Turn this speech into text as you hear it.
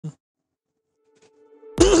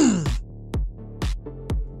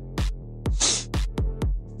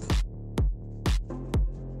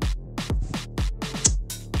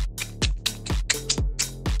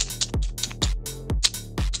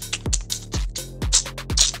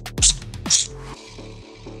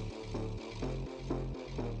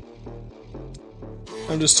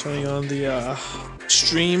I'm just turning on the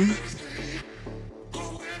stream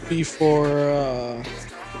before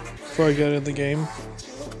I get in the game.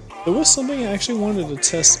 There was something I actually wanted to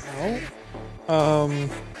test out.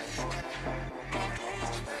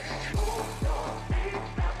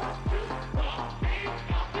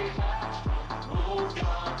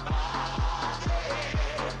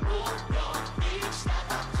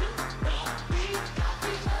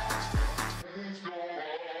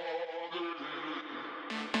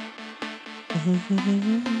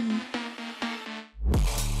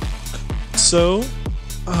 So,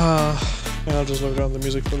 I'll just lower down the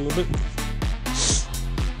music for a little bit.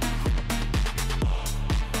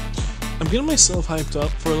 I'm getting myself hyped up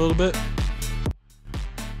for a little bit.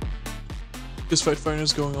 This Fight Fighter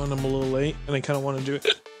is going on, I'm a little late, and I kind of want to do it.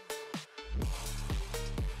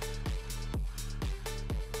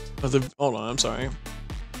 Hold on, I'm sorry.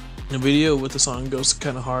 The video with the song goes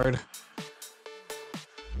kind of hard.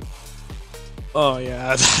 Oh yeah,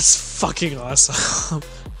 that's fucking awesome.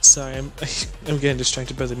 Sorry, I'm getting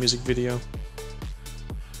distracted by the music video.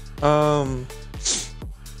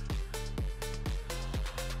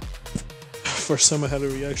 First time I had a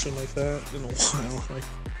reaction like that in a while, like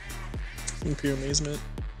in pure amazement.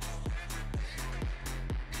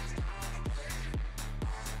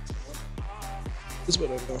 This is what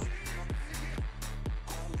I know.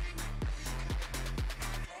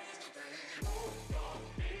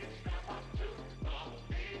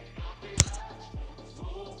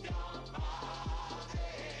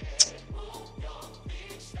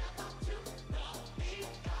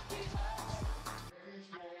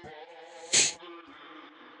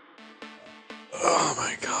 Oh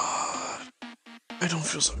my god. I don't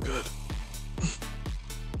feel so good.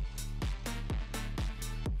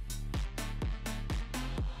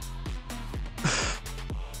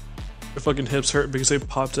 My fucking hips hurt because I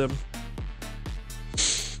popped him.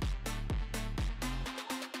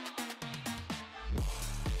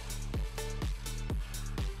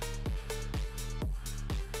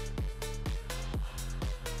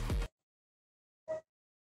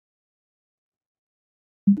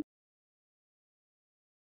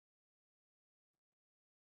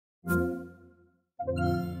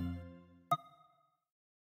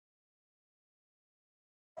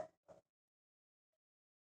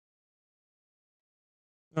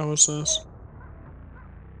 Oh, what's this?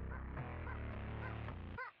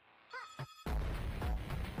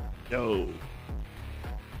 Yo.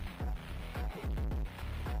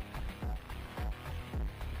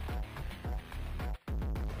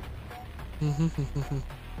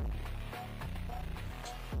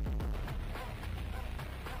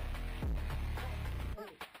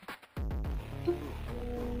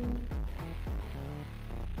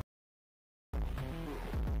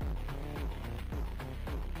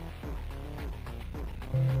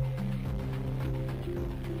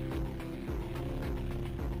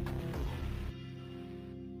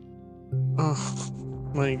 Oh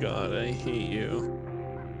my god, I hate you.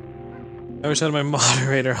 I wish I had my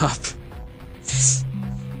moderator up.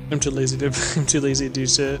 I'm too lazy to do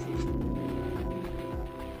shit.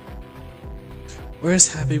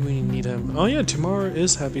 Where's Happy when you need him? Oh yeah, tomorrow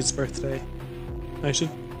is Happy's birthday. I should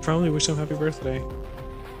probably wish him happy birthday.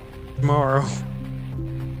 Tomorrow.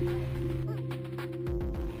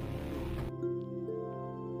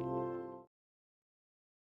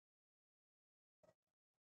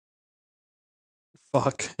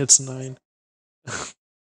 Fuck, it's 9.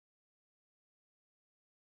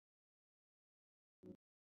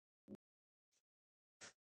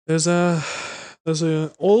 There's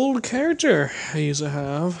an old character I used to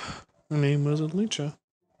have. Her name was Alicia.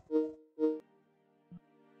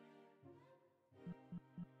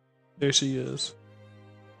 There she is.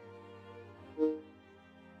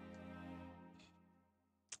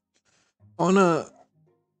 I'm gonna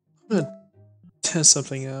test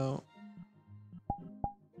something out.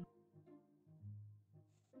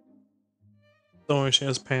 Don't worry, she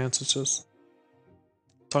has pants. It's just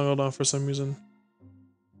toggled on for some reason.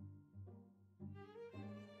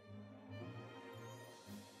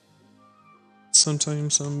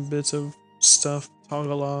 Sometimes some bits of stuff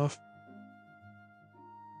toggle off.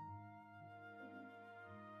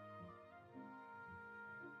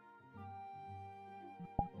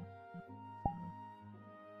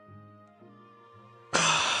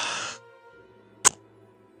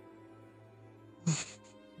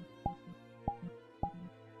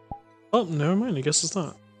 Oh, never mind. I guess it's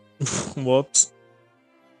not. Whoops.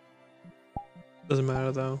 Doesn't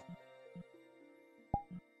matter though.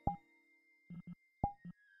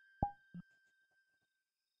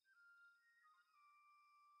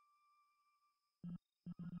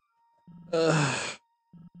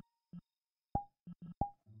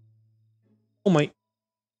 Oh my.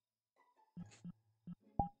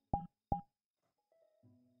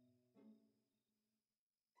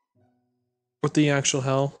 What the actual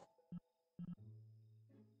hell?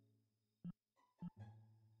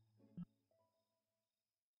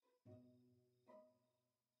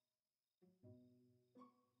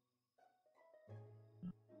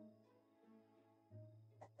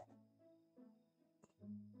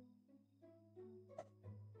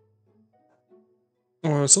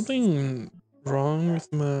 Oh, something wrong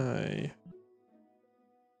with my...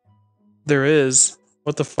 There is.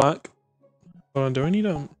 What the fuck? Hold on, do I need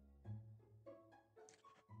a...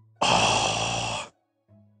 Oh.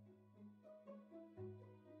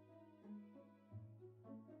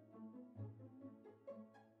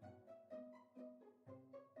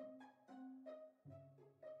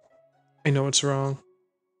 I know it's wrong.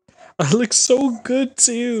 I look so good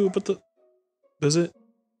too, but the... Does it?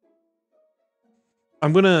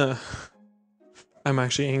 I'm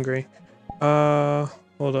actually angry.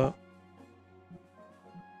 Hold up.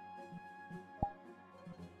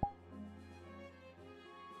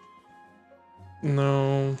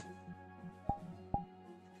 No.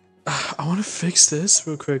 I want to fix this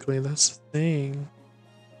real quickly. That's the thing.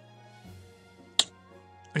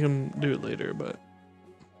 I can do it later, but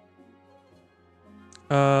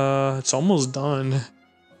it's almost done.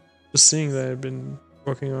 This thing that I've been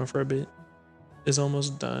working on for a bit is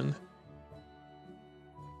almost done.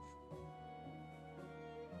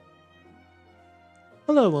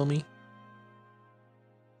 Hello, Wilmy.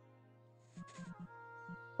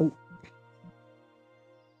 Oh.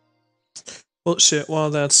 Well, shit. While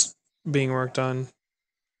that's being worked on,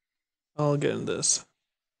 I'll get in this.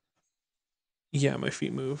 Yeah, my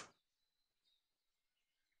feet move.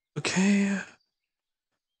 Okay.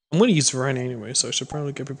 I'm gonna use Rhine anyway, so I should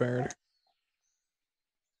probably get prepared.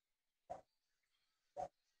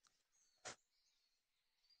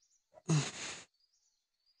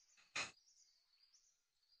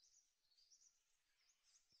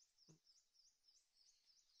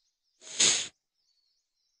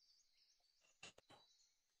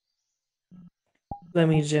 Let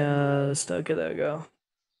me just... Okay, there we go.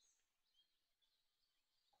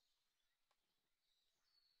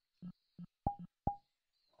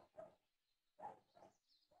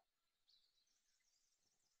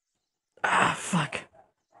 Ah, fuck.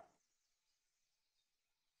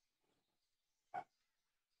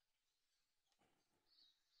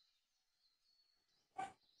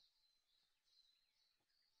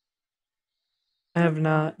 I have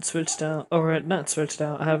not switched out, or not switched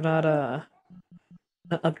out, I have not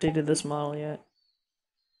updated this model yet.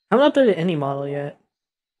 I haven't updated any model yet.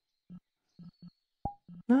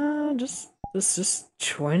 Nah, there's just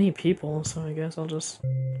 20 people, so I guess I'll just...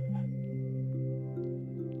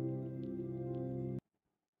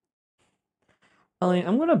 Ollie,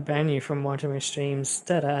 I'm gonna ban you from watching my streams,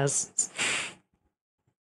 deadass.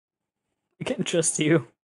 I can't trust you.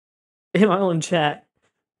 In my own chat.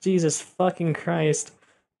 Jesus fucking Christ.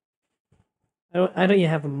 I don't even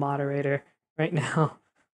have a moderator right now.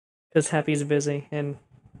 Because Happy's busy, and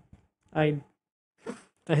I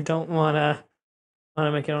don't wanna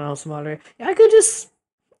make anyone else a moderator. I could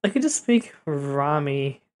just make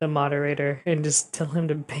Rami the moderator and just tell him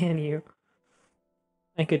to ban you.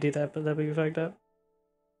 I could do that, but that'd be fucked up.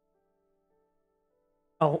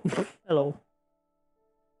 Oh, hello.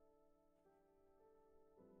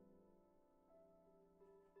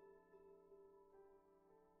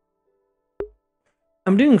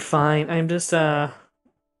 I'm doing fine. I'm just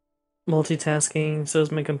multitasking, so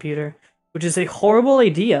is my computer, which is a horrible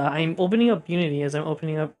idea. I'm opening up Unity as I'm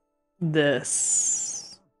opening up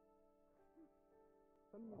this.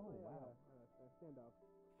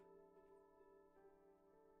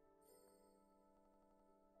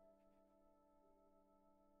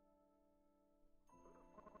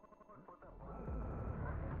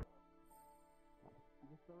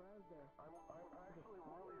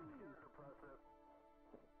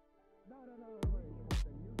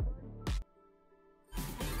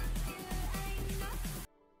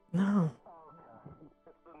 No.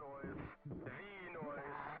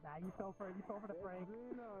 Nah, you fell for the prank.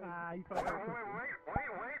 Nah, you fell for the prank.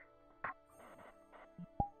 Wait.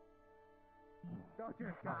 Don't you,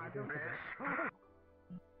 God, don't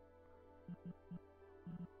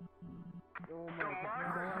Oh my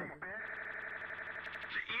God.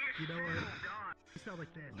 You know what? You sound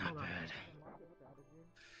like this. Hold on.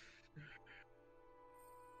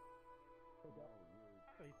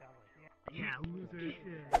 Yeah, loser.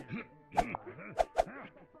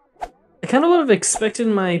 I kind of would have expected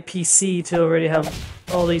my PC to already have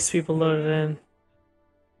all these people loaded in.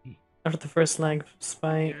 after the first lag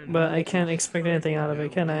spike, but I can't expect anything out of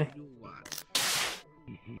it, can I?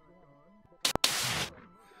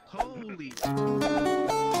 Holy.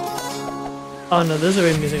 Oh no, there's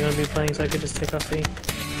already music gonna be playing, so I could just take off the...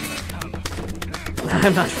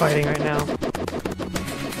 I'm not fighting right now.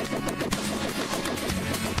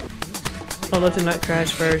 Oh, let it not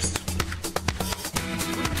crash first.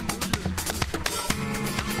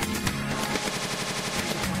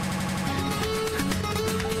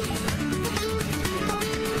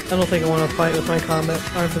 I don't think I want to fight with my combat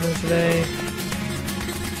armor today.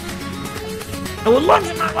 I would lunge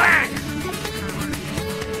in my leg!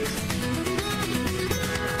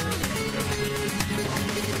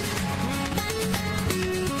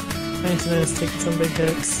 90 minutes taking some big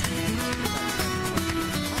hits.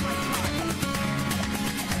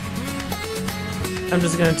 I'm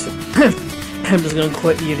just gonna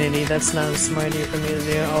quit Unity. That's not a smart idea for me to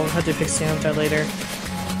do. I'll have to fix the avatar later.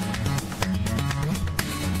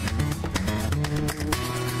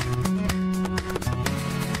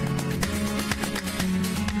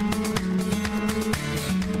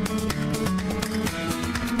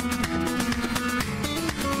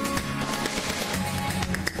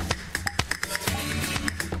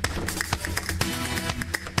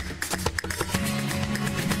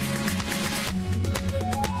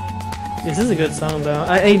 This is a good song though.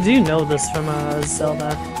 I do know this from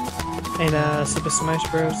Zelda and Super Smash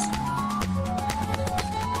Bros.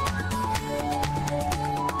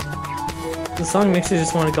 The song makes me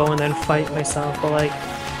just want to go in there and fight myself, but like...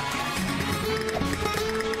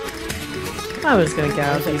 I was gonna get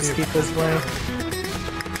out of these people's way.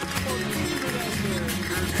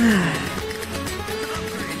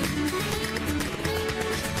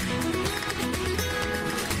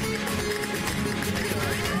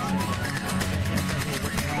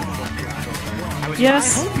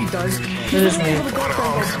 Yes, He does. it is me.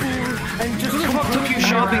 And just Come up, took you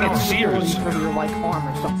shopping at Sears. For your like arm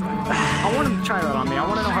or something. I want him to try that on me. I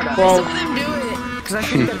want to know how that Well, feels. Because I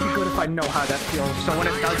think that'd be good if I know how that feels. So when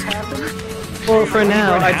it does happen, well, for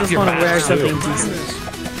now, I just want to wear something decent.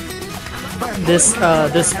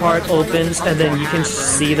 This part opens, and then you can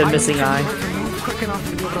see the missing eye. quick enough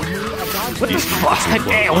to be able to move. What the fuck?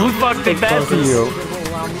 Damn, who fucked did that for you? It will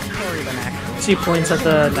allow me to carry the neck. She points at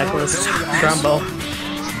the necklace. Grumble.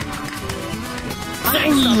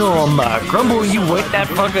 Damn, Grumble, you went that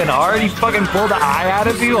fucking hard? He fucking pulled the eye out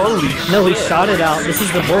of you? Holy shit. No, he shot it out. This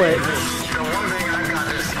is the bullet.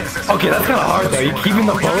 Okay, that's kinda hard though. You keeping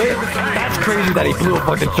the bullet? That's crazy that he blew a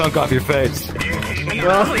fucking chunk off your face.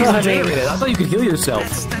 Well, I mean, I thought you could heal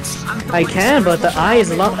yourself. I can, but the eye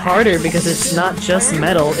is a lot harder because it's not just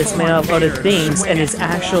metal, it's made out of other things, and it's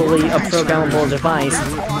actually a programmable device.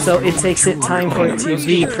 So it takes it time for it to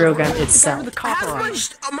reprogram itself.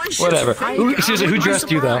 Whatever. Seriously, who dressed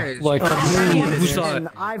you though? Like, who saw it? And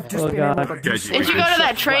I've just Oh been god. able to do Did you go to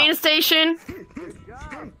that train station?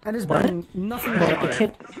 and it's What? been nothing Well, but I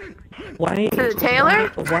can't... Why... To the tailor?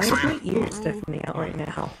 Why is my ears deafening out right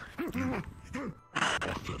now?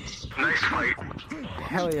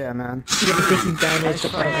 hell yeah, man. You're taking damage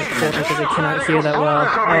from my cord because I cannot hear that well.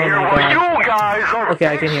 Oh my god. Okay,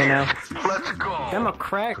 I can hear now. I'm a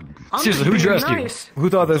crack. Seriously, who dressed you? Nice. Who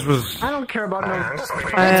thought this was... I don't care about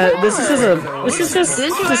no. This is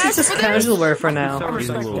just casual wear for now.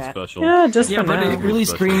 Yeah, just for But it now. really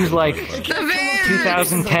screams like The van!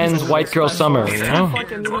 2010's white girl summer, you know?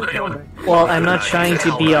 Well, I'm not trying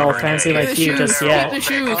to be all fancy like you just The yet.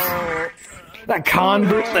 shoes. That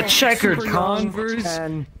Converse, the checkered Converse.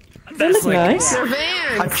 And They look nice. The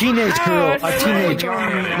van! A teenage girl,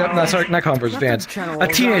 no, sorry, not Converse, Vans. A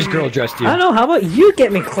teenage girl dressed you. I don't know, how about you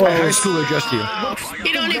get me A high clothes? schooler dressed you.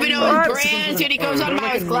 You don't even know his brands, dude. He goes on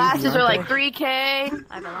about his glasses are like 3K.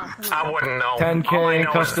 I wouldn't know. 10K,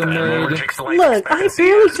 custom made. Look, I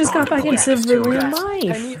barely just got back in civilian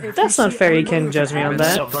life. That's not fair, you can't judge me on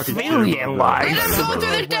that. Civilian life. And I'm going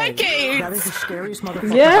through the decade. that is the scariest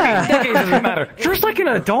motherfucker. Yeah! Decades doesn't matter. Dressed like an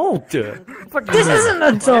adult. This isn't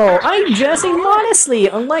adult! I'm dressing modestly,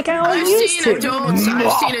 unlike how I I've used seen to. adults.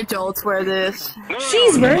 I've seen adults wear this.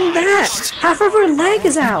 She's wearing that! Half of her leg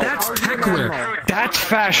is out! Techwear. That's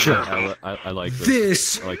fashion. I like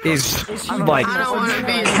this. This is I like don't want to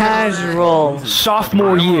be. Casual.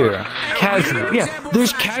 sophomore year. Casual. Yeah,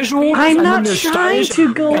 there's casual. I'm and then not there's trying stylish,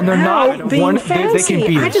 to go and they're out not being one. fancy. They can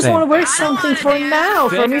be the I just same. want to wear something for now,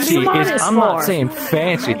 for me to Fancy be is, modest I'm not for. saying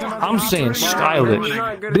fancy. I'm saying stylish.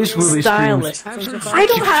 This really Stylish. screams. I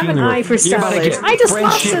don't have have an eye for You're about to salads. get I just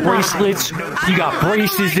lost friendship an eye. bracelets. You got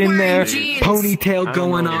braces in there, ponytail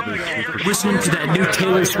going up, listening to that new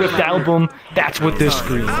Taylor Swift album. That's what this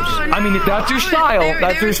screams. I mean, if that's your style,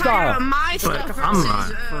 that's your style. But I'm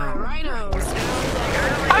not.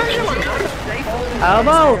 How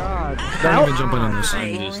about? Don't even jump in on this.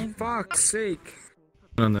 Fuck's sake.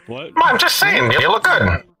 What? I'm just saying, you look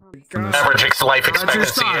good. Average life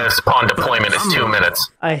expectancy is upon deployment is 2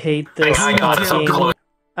 minutes. I hate this. I got so fucking- close.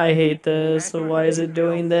 I hate this. So why is it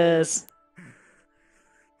doing this?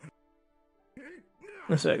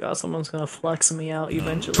 Looks like someone's gonna flex me out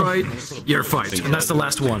eventually. Fight. Your fight. And that's the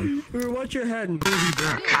last one. Watch your head. I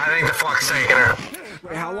think the fuck's taking her.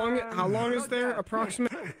 Wait, how long is there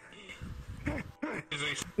approximately?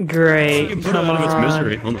 Great. Come Out of its on.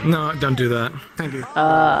 misery. Hold on. No, don't do that. Thank you.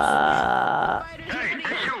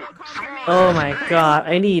 Oh my god.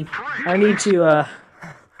 I need to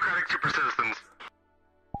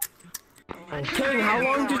King, how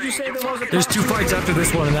long did you say there was? There's 2 fights after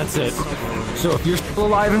this one, and that's it. So if you're still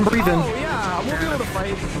alive and breathing, Oh yeah, we'll be able to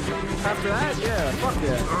fight after that. Yeah, fuck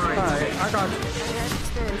yeah. Alright, I got you.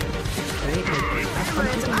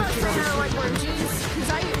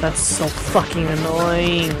 That's so fucking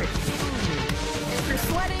annoying.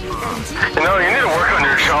 You know, you need to work on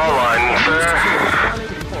your jawline, sir.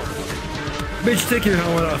 bitch, take your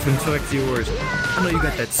helmet off and select yours. I know you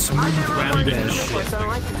got that smooth round ass shit.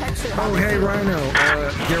 Oh hey Rhino,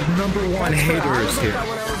 your #1 hater is here.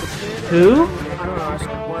 Who?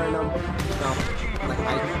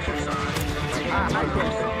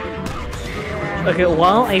 Okay,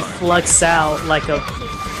 while I flex out like a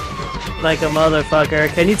motherfucker,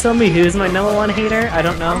 can you tell me who's my #1 hater? I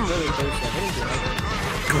don't know.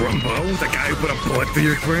 Grumbo, the guy who put a bullet through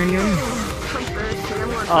your cranium?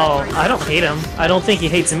 Oh, I don't hate him. I don't think he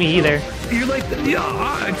hates me either. You like the, yeah,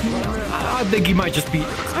 I think he might just be,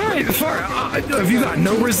 alright, if you got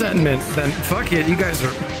no resentment, then fuck it, you guys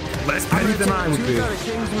are less petty than I would be.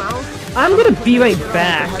 I'm gonna be right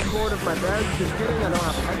back.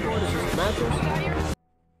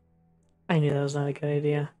 I knew that was not a good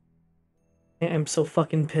idea. I'm so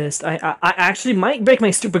fucking pissed. I actually might break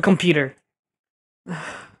my stupid computer.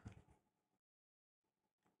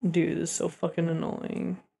 Dude, this is so fucking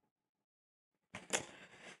annoying.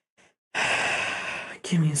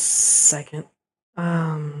 Give me a second.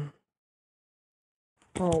 Oh,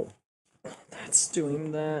 that's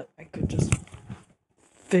doing that. I could just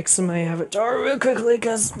fix my avatar real quickly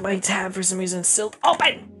because my tab for some reason is still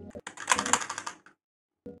open.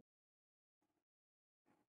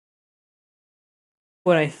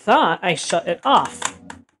 When I thought I shut it off.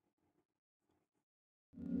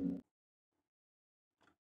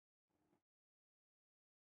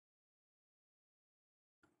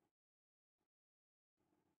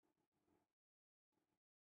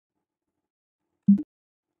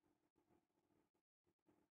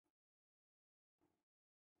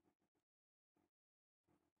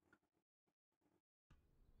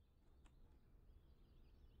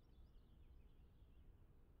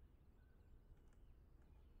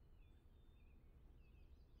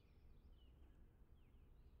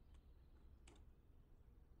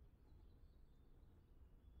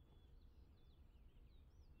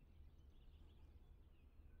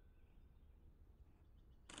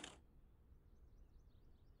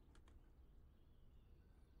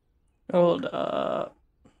 Hold up.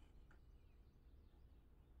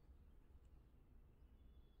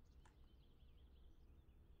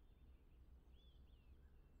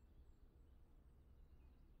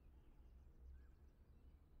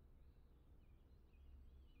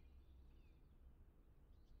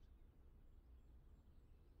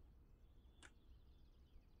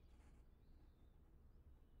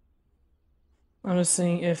 I'm just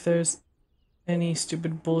seeing if there's any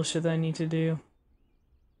stupid bullshit that I need to do.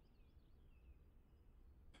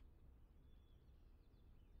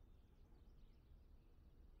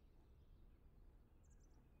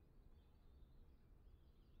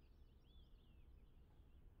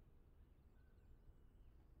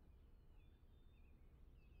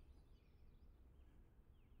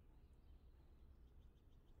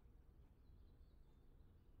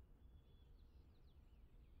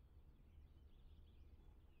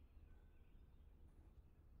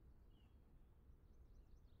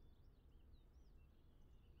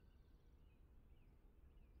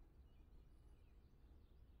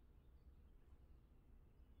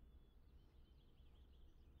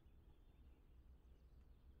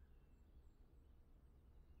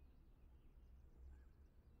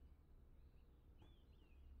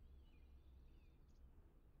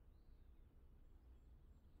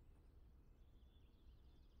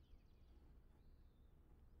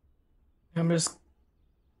 I'm just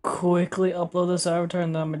quickly upload this avatar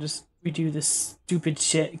and then I'm gonna just redo this stupid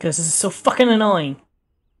shit because this is so fucking annoying.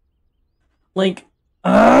 Like,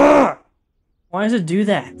 why does it do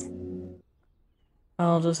that?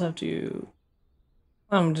 I'll just have to.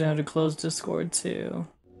 I'm gonna have to close Discord too.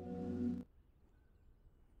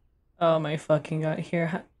 Oh my fucking god!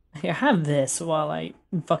 Here, have this while I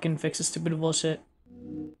fucking fix this stupid bullshit.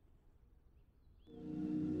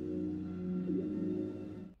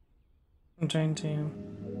 I'm trying to.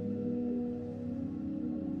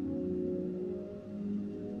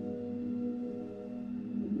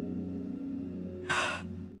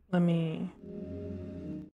 Let me.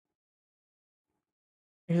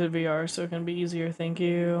 Use a VR so it can be easier. Thank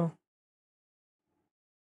you.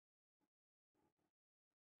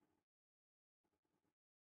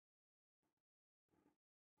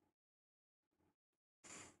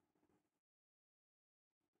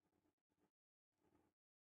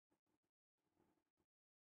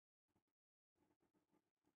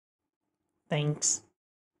 Thanks.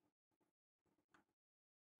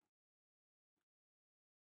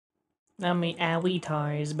 Now my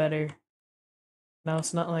avatar is better. Now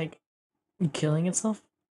it's not like killing itself,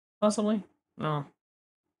 possibly? No.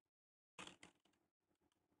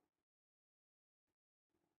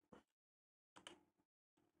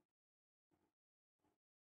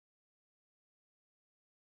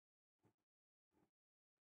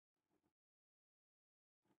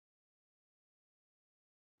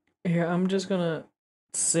 Here, I'm just gonna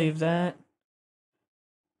save that.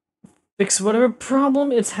 Fix whatever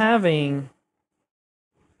problem it's having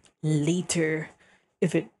later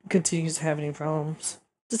if it continues to have any problems.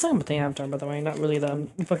 Just talking about the avatar, by the way, not really the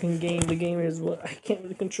fucking game. The game is what I can't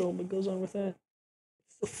really control what goes on with that.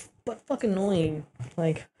 But fucking annoying.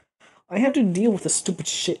 Like, I have to deal with the stupid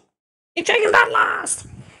shit. Your chicken's not lost!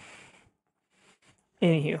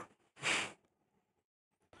 Anywho.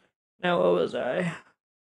 Now, what was I?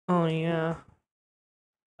 Oh, yeah.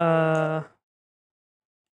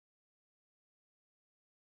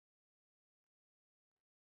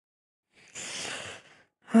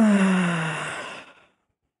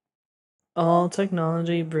 All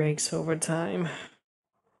technology breaks over time.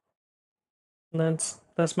 That's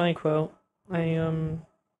my quote. I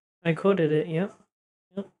quoted it, yep.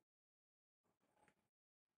 Yep.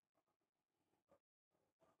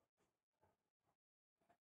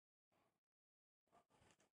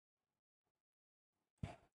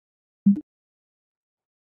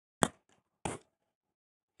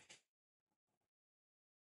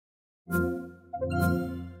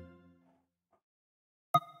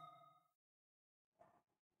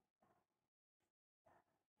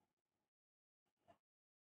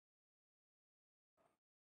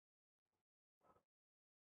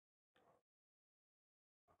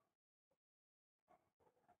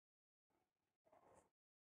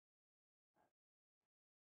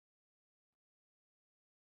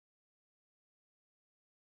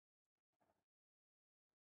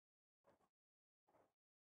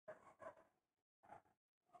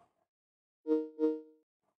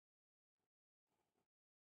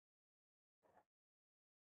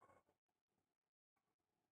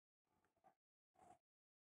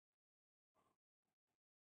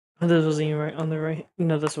 This wasn't even right on the right.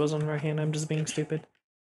 No, this was on the right hand. I'm just being stupid.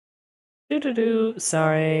 Do.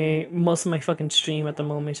 Sorry. Most of my fucking stream at the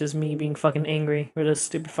moment is just me being fucking angry with this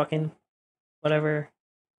stupid fucking whatever.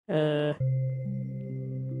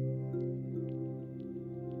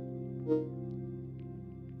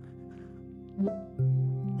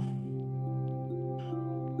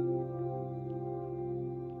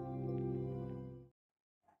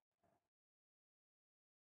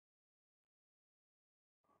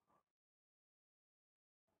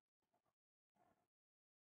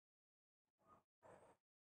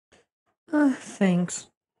 Thanks.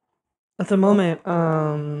 At the moment,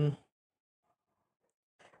 I'm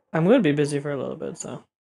gonna be busy for a little bit, so.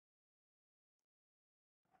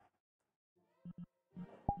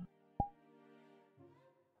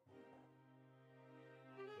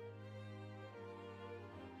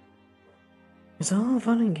 It's all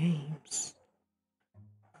fun and games.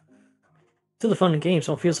 Still the fun and games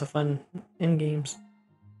don't feel so fun in games.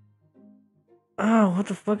 Oh, what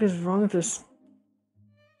the fuck is wrong with this?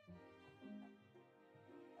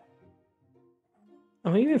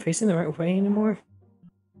 Am I even facing the right way anymore?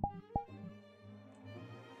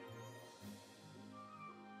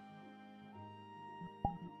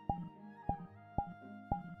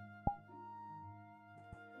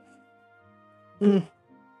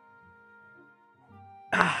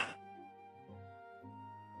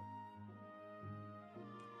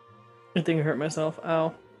 I think I hurt myself.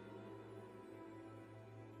 Ow.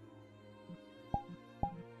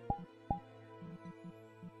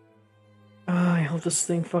 if this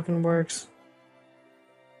thing fucking works.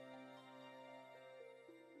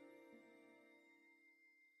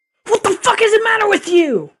 What the fuck is the matter with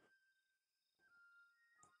you?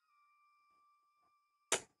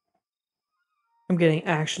 I'm getting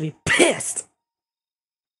actually pissed.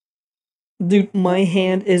 Dude, my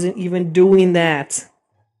hand isn't even doing that.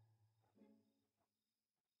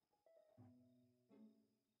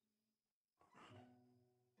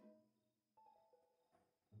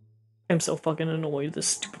 I'm so fucking annoyed with this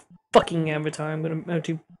stupid fucking avatar. I'm gonna have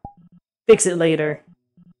to fix it later.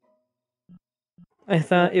 I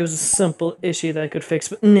thought it was a simple issue that I could fix,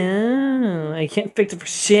 but no, I can't fix it for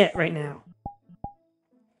shit right now.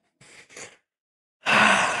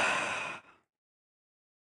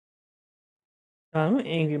 I'm an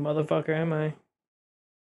angry motherfucker, am I?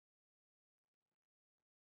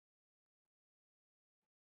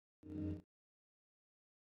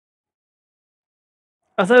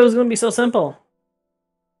 I thought it was gonna be so simple.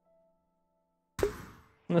 I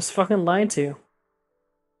was fucking lied to.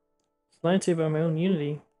 Lied to by my own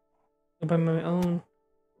Unity. By my own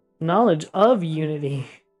knowledge of Unity.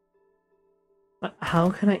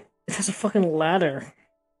 How can I... There's a fucking ladder.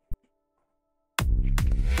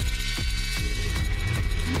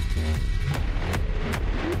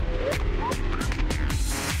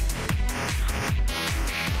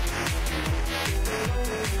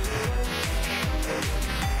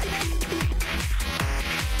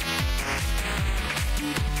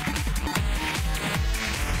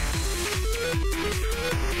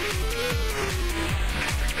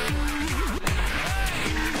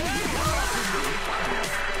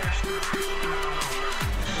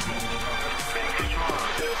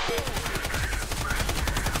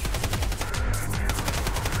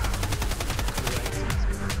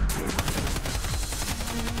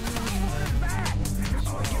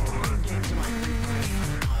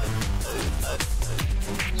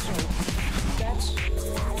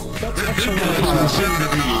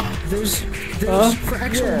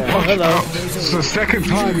 Oh, hello. It's the second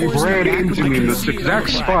time you've ran into me in this exact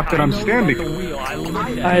spot that I'm standing.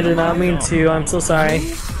 I did not mean to, I'm so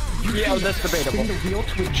sorry. Yeah, that's debatable. The wheel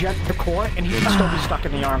to eject the core, and he can still be stuck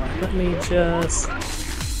in the armor. Let me just...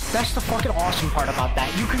 That's the fucking awesome part about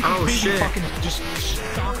that. You can completely fucking just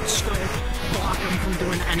stop, block him from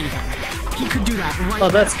doing anything. He could do that right Oh,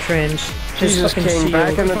 that's cringe. Jesus King,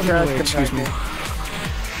 back in the trash. Excuse me.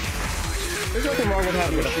 There's nothing wrong with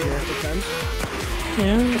having a shield defense.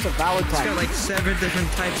 Yeah. It's a valid type. It's got like 7 different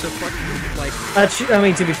types of fucking, like... I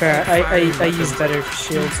mean, to be fair, I use better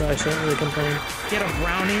shields, so I shouldn't really complain. He had a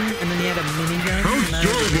Browning, and then he had a minigun. How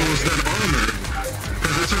durable is that armor?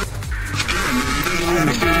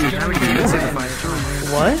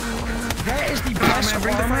 What? That is the best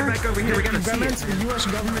bring the fight back over here, we gotta see it. The US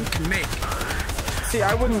government can make. See,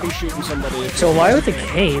 I wouldn't be shooting somebody. So why with the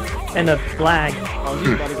cape and a flag? Oh,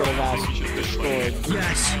 he's about to get his ass destroyed.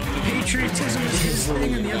 Yes. Patriotism is his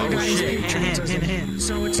thing, and the other guy is patriotism. Hand in hand.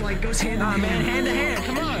 So it's like, goes hand in hand. Man, hand to hand,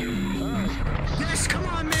 come on. Yes, come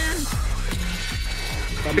on, man.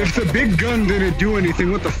 If the big gun didn't do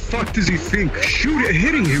anything, what the fuck does he think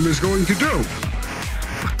hitting him is going to do?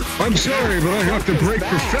 I'm sorry, but I have to break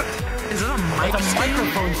Is that a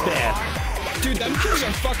microphone stand? Dude, them things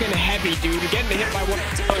are fucking heavy, dude. Getting hit by one of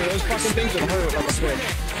those fucking things will hurt like a switch.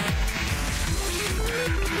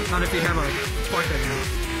 Not if you have a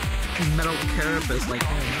fucking metal carapace like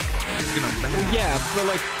him. He's gonna bang. Yeah, but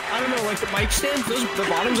like, I don't know, like the mic stands, the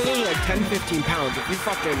bottoms of those are like 10-15 pounds. If you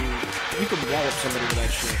could wallop somebody with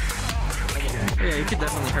that shit. Yeah, you could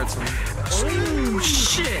definitely hurt someone. Oh,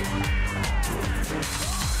 shit!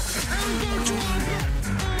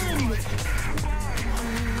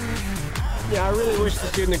 Yeah, I really wish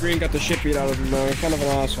this dude in the green got the shit beat out of him though. He's kind of an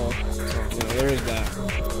asshole. So, there is that.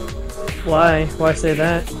 Why? Why say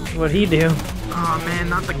that? What'd he do? Oh man,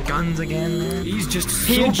 not the guns again, man. He's just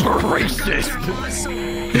super racist.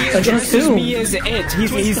 He Against who? me as it.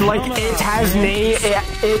 He's like, it has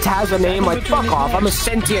a name, like, fuck off. I'm a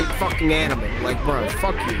sentient fucking animal. Like, bro,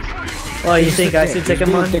 fuck you. Oh, you think I should take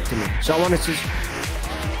him on? Dick to me. So I want to just...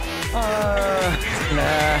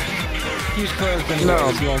 nah. He's closed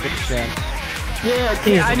anyways, you won't get the chance.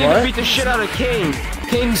 Yeah, I need to beat the shit out of King.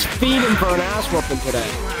 King's feeding for an ass whooping today.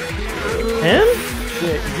 Him?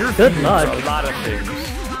 Yeah, you're good luck. A lot of things.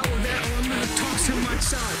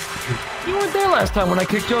 You weren't there last time when I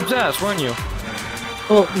kicked Job's ass, weren't you?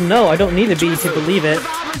 Well, no, I don't need to be to believe it.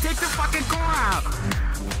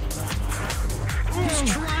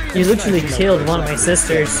 You literally killed one of my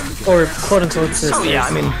sisters, or quote-unquote sisters. Oh yeah,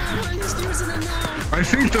 I mean... I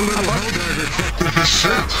think the little helldiver fucked with his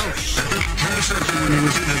shit. When he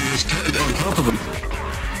was on top of him.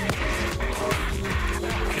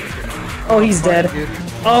 Oh, he's dead.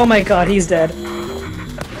 Oh my god, he's dead.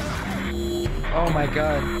 Oh my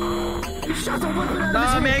god.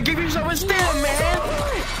 Nah, man, give yourself a stand, man.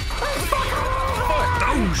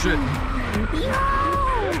 Oh shit.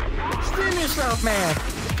 Stand yourself, man.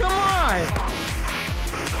 Come on.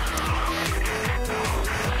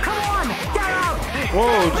 Come on, get out.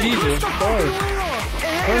 Whoa, Jesus Christ.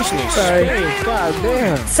 Sorry. God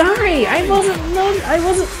damn. Sorry, I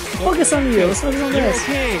wasn't focused on you. I was focused on this.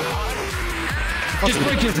 Just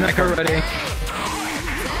break his neck already.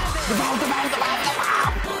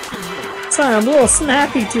 Sorry, I'm a little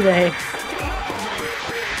snappy today. Come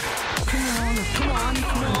on.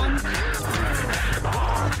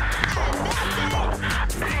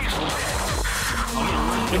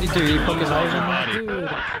 What did you do? You poke his eyes in there? Dude.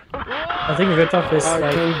 I think we're gonna talk this.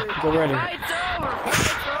 Alright, go ready.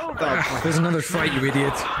 There's another fight, you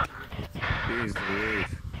idiot.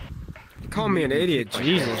 Call me an idiot,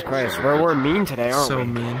 Jesus Christ. We're mean today, aren't we? So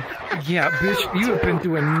mean. Yeah, bitch, you have been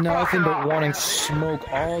doing nothing but wanting smoke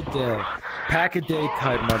all day. Pack a day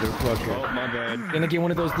cut, motherfucker. Oh, my bad. Gonna get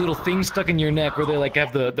one of those little things stuck in your neck where they like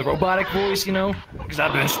have the robotic voice, you know? Because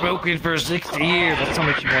I've been smoking for 60 years. That's how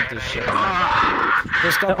much you want this shit.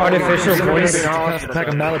 The artificial voice. Pack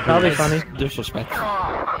a Malibu. That'll be funny. Disrespect.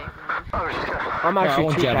 I'm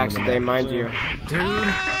actually 2 packs a day, mind you.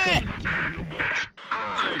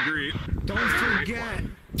 I agree. Don't forget.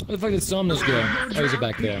 Where the fuck did Somnus go? Oh, he's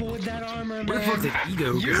back there. With that armor, Where the fuck did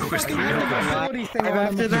Ego go? Where's the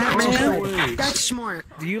after that, man. That's smart.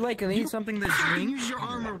 Do you like need something to drink? Use your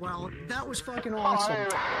armor well. That was fucking awesome.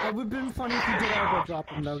 It would have been funny if you did elbow drop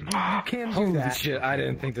him though. You can't do Holy that. shit, I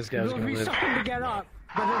didn't think this guy was It'll gonna be live. something to get up,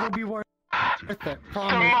 but it'll be worth it.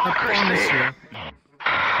 I promise you.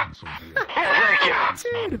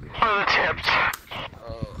 Dude, for the tips.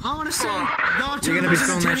 I want to say, You're gonna be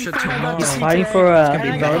filming that shit tomorrow. He's fighting for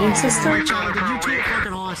a voting system? You two are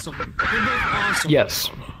fucking awesome. You're both awesome. Yes.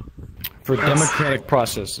 For democratic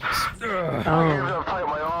processes.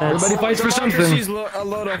 Everybody fights for something. She's a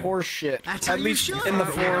load of horse shit. At least in the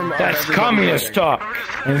form of That's communist talk.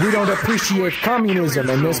 And we don't appreciate communism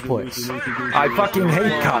in this place. I fucking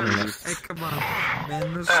hate communists. Hey, come on,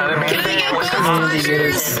 man. Those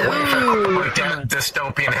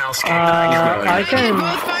Dystopian hellscape. I can.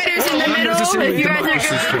 Both fighters in the middle. If you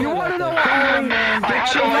guys are good. You wanna know why, man?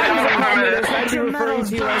 That's referring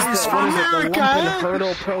to as the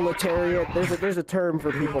hurdle proletariat. There's a term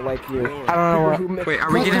for people like you. I don't know. Wait,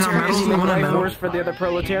 are we getting our medals? We want our medals? For the other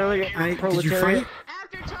proletariat. Did you fight?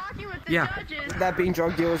 Yeah. That being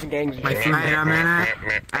drug dealers and gangs. My favorite. I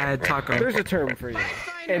mean, I had taco. There's a term for you.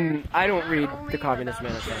 And I don't read the Communist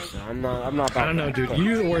Manifesto. I'm not about I don't know, dude. You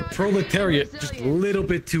use the word proletariat just a little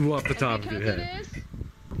bit too off the top of your head.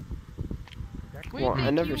 Well, I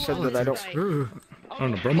never said that I don't. I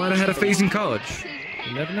don't know. Bro might have had a phase in college.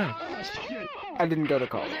 You never know. I didn't go to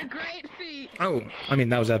college. Oh, I mean,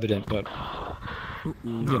 that was evident, but...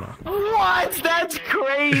 You know. What? That's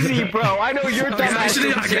crazy, bro. I know you're dumb. I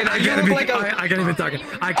can't even talk.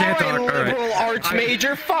 I can't talk. All right. Liberal arts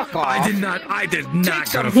major. Fuck off. I did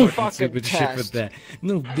not go to fucking stupid shit with that.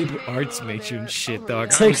 No liberal arts major and shit,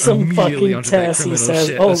 dog. Take some fucking test, he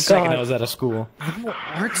says. Oh god. I was out of school. Liberal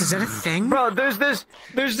arts? Is that a thing? Bro, there's this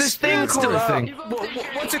thing It's called. still a thing.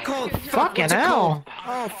 What's it called? Fucking hell.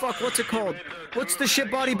 Oh fuck, what's it called? What's the shit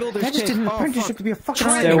bodybuilders I just did an apprenticeship to be a fucking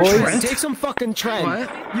Steroids? Take some fucking trend. What?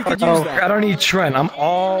 You could use that. I don't need trend. I'm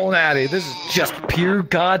all natty. This is just pure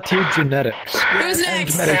god tier genetics. Who's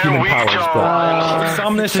next? Meta human powers, bro.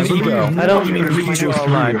 Somnus and ego. I don't mean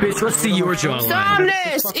jawline. Bitch, let's see your jawline.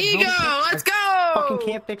 Somnus! Ego! Let's go! Fucking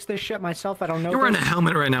can't fix this shit myself. I don't know. You're wearing a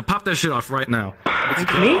helmet right now. Pop that shit off right now.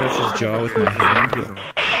 Me? That's his jaw with my hand.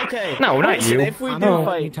 Okay. No, not listen, you. If we do No.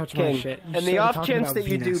 fight, You touch my King, shit. You and the started off talking chance about that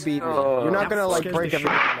you do Venus. beat me, you're not gonna like break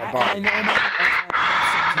everything in my body.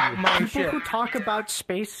 People who talk about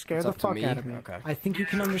space scare the fuck out of me. I think you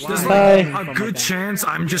can understand. There's Hi. a good chance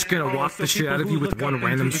I'm just gonna whop the shit out of you with one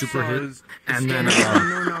random super hit, and then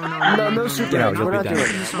No super Yeah, hits. you'll We're be not done.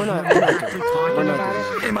 doing this. We're not doing this. We're not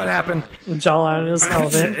doing this. it might happen. Jawline is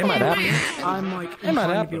relevant. It might happen. I'm like, It might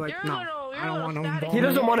inclined to be happen. like, no, I don't want to involve. He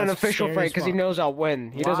doesn't want an That's official scary fight as because he fuck. knows I'll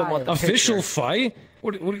win. He doesn't want the Official picture. fight?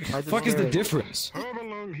 What the fuck is the difference? How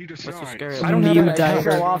long he decides. I don't have Meme an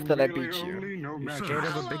diaper. Show off that I beat you. Scared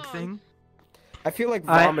of a big thing? I feel like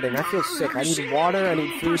vomiting. I feel sick. I need water. I need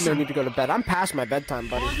food. And I need to go to bed. I'm past my bedtime,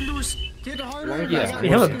 buddy. Yeah. You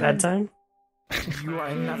have a bedtime? You are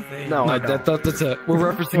in that thing. No, I I thought that's a. We're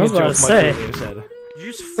referencing I was a about joke to Mike say. earlier said. You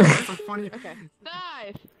just for funny. Okay.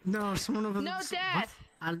 Dive! No, someone over No there. death!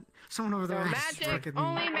 Someone over there. No is magic, fucking-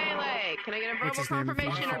 only melee! Can I get a What's verbal his name?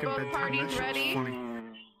 confirmation? Are Fucking both bedtime. parties That shit was ready? funny.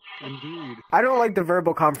 Indeed. I don't like the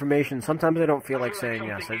verbal confirmation. Sometimes I don't feel like saying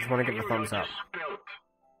yes. I just want to give a thumbs up.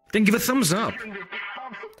 Then give a thumbs up.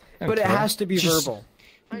 But it has to be Just- verbal.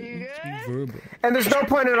 Verbal. And there's no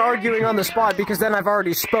point in arguing on the spot because then I've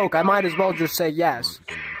already spoke. I might as well just say yes.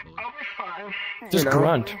 Just You know?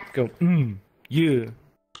 grunt. Go, yeah.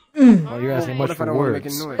 Well, you're asking What much if I for don't want to make a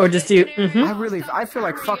words. noise? Or just do, I feel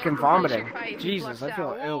like fucking vomiting. Jesus, I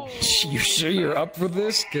feel ill. You sure you're up for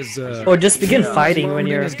this? Cause Or just begin fighting when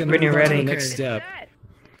you're is gonna when you're move on to ready. the next step.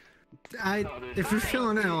 If you're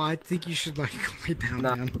feeling ill, I think you should like lay down,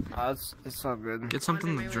 Nah, man. it's not good. Get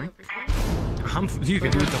something to drink. You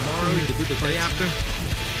can do it tomorrow. You can do it the day after.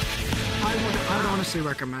 I'd honestly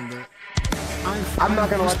recommend it. I'm not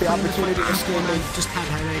gonna let the opportunity escape me. I've just had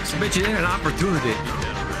headaches. I bet you ain't an opportunity.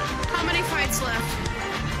 How many fights left?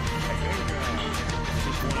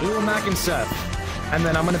 Little Mac and Seth. And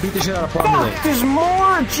then I'm gonna beat the shit out of Plumley. Fuck, there's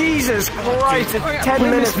more! Jesus Christ, it's 10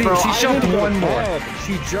 minutes, bro. She I jumped need to one go more. bed.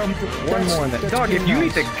 She jumped one more. In that. That's Dog, if pretty you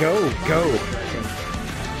need nice. to go, go.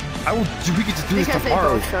 I will. We could just do this Because they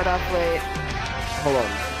tomorrow. both showed up late. Hold on.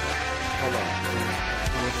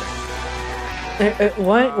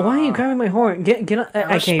 Why are you grabbing my horn? Get up.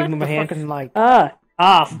 I can't even move my hand. Fucking, like, Off.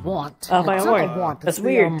 Off want. my It's not horn. a want, That's it's the,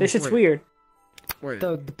 weird. This shit's weird.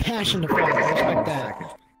 The passion to fight. I respect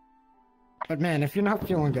that. But man, if you're not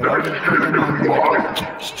feeling good, I'll recommend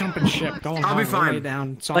like, just jumping ship, going I'll be home, fine. lay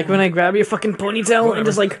down. Like when I grab your fucking ponytail and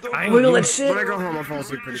just like wiggle that shit. When I go home, I'll fall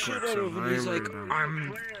asleep pretty quick, so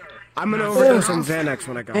I'm gonna overdose on Xanax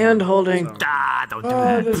when I go home. Hand holding. So. Don't do Oh,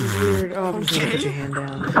 that. this is weird. Oh, I'm just gonna put your hand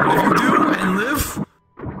down. If you do and live,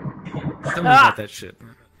 tell me about that shit.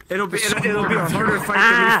 It'll be a harder fight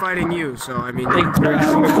than me fighting you, so I mean... Big grab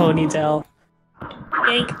your ponytail.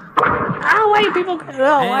 Yank. Oh, why do people?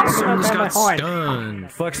 Oh, why And do people someone just grab my got horn?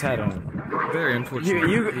 stunned. Flex hat on. Very unfortunate.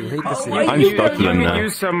 You hate to see Why it. I'm stuck you can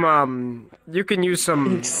use some you can use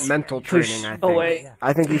some mental Push training. I think. away.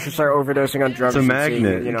 I think you should start overdosing on drugs. It's a and seeing,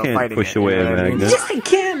 magnet. you know, You can't fighting push it, away you know a what I mean? magnet. Yes, I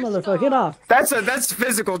can, motherfucker. Get off. That's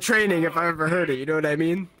physical training if I ever heard it. You know what I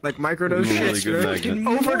mean? Like microdose Really shit. good You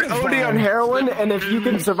know? magnet. OD on heroin, and if you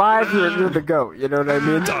can survive, you're the goat. You know what I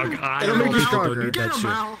mean? Dog, I It'll know make you people don't stronger. do that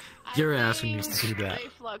shit. Your ass needs to do that. They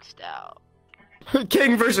fluxed out.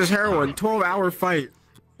 King versus heroin, 12-hour fight.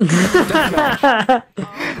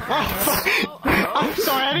 I'm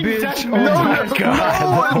sorry, I didn't Bitch, oh my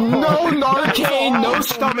god. No Narcan, no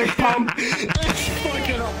stomach pump. It's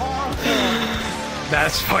fucking awful.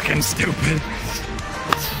 That's fucking stupid.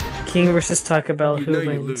 King versus Taco Bell. Who You know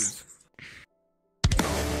you wins? lose.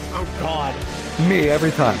 Oh god. Me,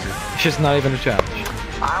 every time. It's just not even a challenge.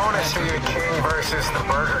 I want to see a King versus the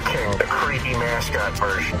Burger King, the creepy mascot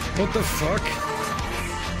version. What the fuck?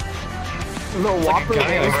 Little Whopper.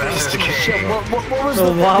 King versus the King. Shit, what was The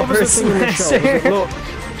the what was the Whopper thing in the show? Was it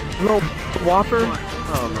Smasher. Little Whopper? I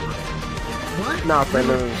don't remember. What? Nah, friend,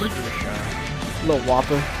 it was Little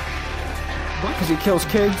Whopper. What? Because he kills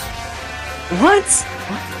kids. What?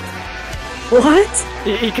 What?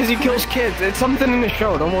 Because he kills kids. It's something in the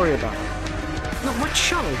show. Don't worry about it. No, what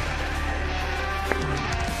show?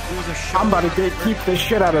 I'm about to keep the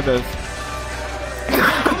shit out of this.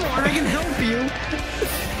 Come on, I can help you.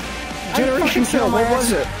 Generation Kill. What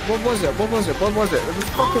was it? What was it? It was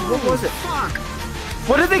fucking. What was it? Fuck.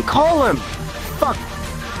 What did they call him? Fuck.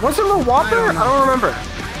 Was it Little Whopper? I don't remember.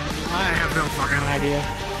 I have no fucking idea.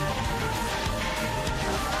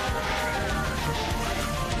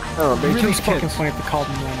 Oh, they Really kills fucking kids. funny if they called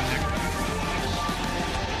him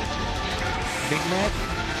Big Mac.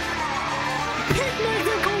 Big Mac,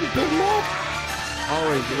 they call him Big Mac?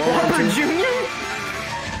 Always. Whopper Jr.?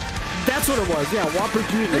 That's what it was. Yeah, Whopper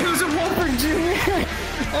Jr. It was a Whopper Jr.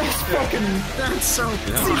 That's fucking. That's so.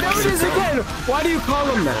 See, there it is again. Why do you call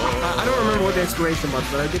him that? I don't remember what the explanation was,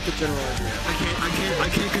 but I get the general idea. I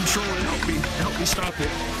can't control it. Help me stop it.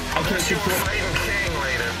 I can't control. Fighting King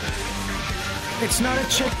later. It's not a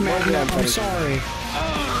chick magnet. I'm sorry.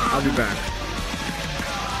 I'll be back.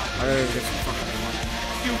 I gotta get some fucking water.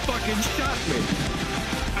 You fucking shot me.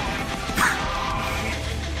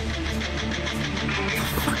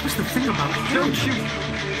 What was the thing about it? Don't you?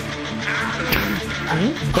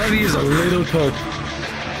 Buddy is a little cook.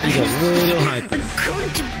 He's a little hyper.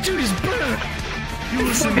 Dude is better.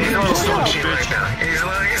 He's a little punchy right now.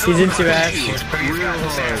 He's into that. He's got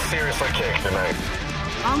his ass seriously kicked tonight.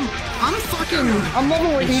 I'm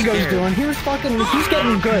loving what Ego's doing. He's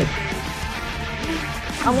getting good.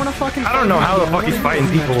 I want to fucking. I don't know how the fuck he's fighting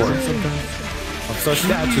people of such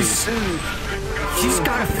statues. He's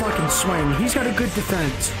got a fucking swing. He's got a good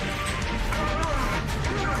defense.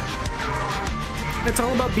 It's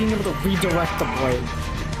all about being able to redirect the blade.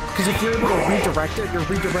 Because if you're able to redirect it, you're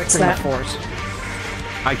redirecting Snap. the force.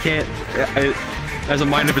 I can't. As a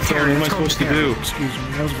mind of its own, what am I supposed to do? Excuse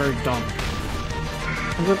me, that was very dumb.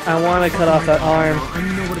 I want to cut off that arm. I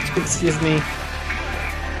know what it's called. Excuse me.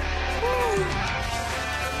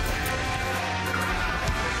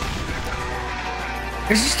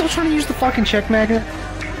 Is he still trying to use the fucking check magnet?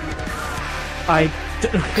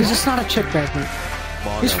 Because it's not a check magnet.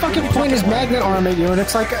 He's fucking pointing his magnet arm at you, and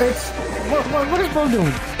it's like, it's... What is bro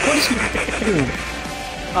doing? What is he doing?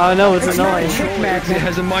 Oh no, it's annoying. Not a check magnet. It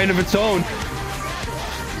has a mind of its own.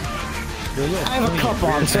 I have a cup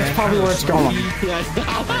on, so that's probably where it's going.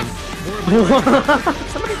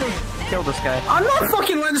 Somebody go kill this guy. I'm not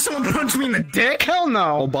fucking letting someone punch me in the dick. Hell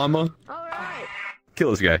no. Obama.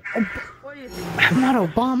 Kill this guy. I'm not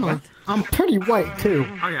Obama. I'm pretty white too.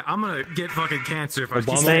 Okay, I'm gonna get fucking cancer if I keep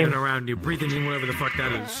Obama? standing around you, breathing in whatever the fuck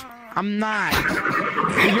that is. I'm not. You're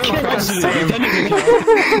the president.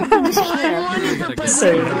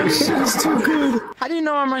 It's too good. How do you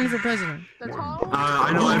know I'm running for president?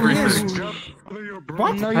 I know everything.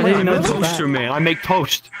 What? No, I didn't know I'm a that. toaster man. I make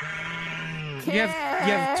toast. You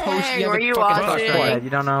have toast. You have Were a you fucking watching? toast forehead. You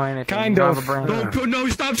don't know anything. Kind you don't of. have a brain. No,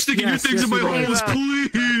 stop sticking your things in my holes,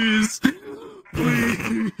 please.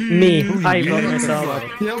 Me. I vote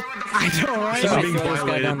myself. Yep. I know, right? Somebody throw this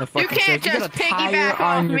guy down the You fucking can't stairs. You just got a tire piggyback off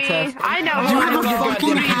on your me. chest. I know. You have a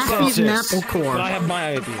fucking half-eaten apple core. I have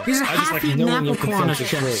my idea. He's a half-eaten apple core on his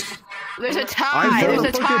chest. There's a tie. There's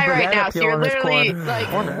a tie right now, so you're literally like,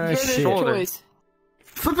 Oh, you're the shit. choice.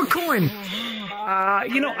 Flip a coin.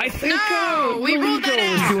 I think No, we ruled that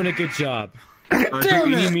is out. doing a good job.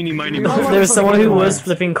 Damn it. Meeny, miny, There was someone who was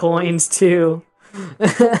flipping coins too. I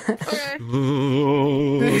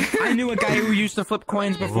knew a guy who used to flip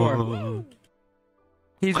coins before.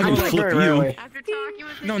 He's I can really flip very you. rarely. After talking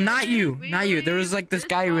with No, not you. Not you. There was like this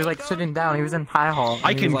guy who was like sitting down. He was in Pie Hall. and I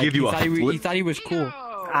he can was, like, give you he a thought he flip. thought he was cool.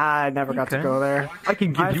 I never got to go there. I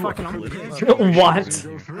can give you a fucking flip. What?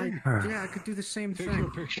 Yeah, I could do the same thing.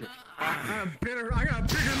 I got bigger middle.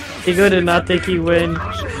 Ego did not think he win.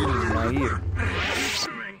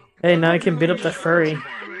 Hey, now I can beat up the furry.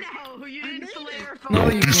 no, you didn't flare for No,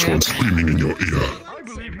 you can't. Screaming in your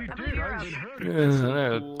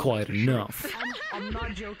ear. Quite enough. I'm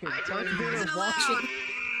not joking.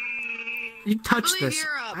 You touch this,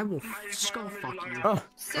 I will skull fuck you. Oh.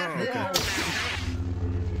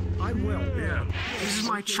 I will. Yeah. This is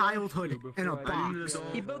my childhood in a box.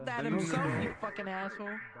 He built that himself, you fucking asshole.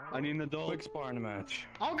 I need an adult. Quick sparring match.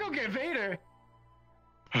 I'll go get Vader.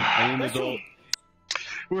 I need an adult.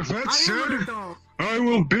 With that I am an said, adult. I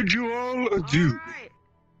will bid you all adieu.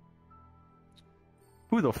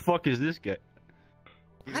 Who the fuck is this guy?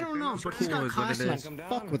 I don't know, but he's got class and I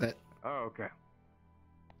fuck with it. Oh, okay.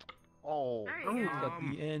 Oh.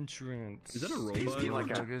 The entrance. Is that a robot?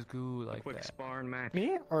 Like Quick that. sparring match.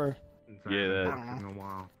 Me or Yeah, that.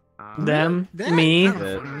 Them? them? Me? I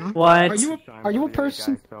don't know. What? Are you a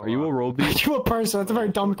person? Are you a robot? Are you a person? That's a very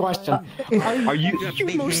dumb question. Are you? You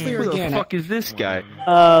mostly Who the organic. fuck is this guy?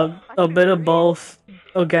 A bit of both.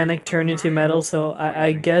 Organic turned into metal, so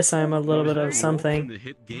I guess I'm a little bit of something. The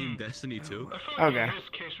hit game Destiny 2. Okay.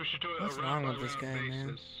 What's wrong with this guy,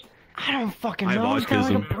 man? I don't fucking I have know. He's got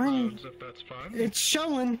like a autism. brain. It's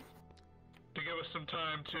showing. To give us some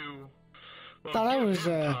time to. Well, Thought I give was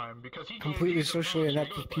him time, because he completely gave me socially some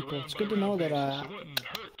inept with people. It's good to know that so it wouldn't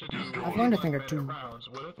hurt to just go I've learned a thing or play two. rounds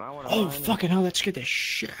with it. Oh fucking hell! That scared the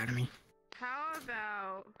shit out of me. How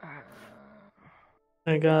about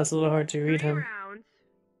My god, it's a little hard to read 3 him. rounds?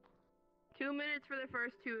 2 minutes for the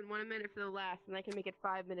first 2 and 1 minute for the last, and I can make it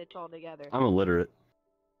 5 minutes altogether. I'm illiterate.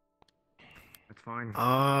 That's fine.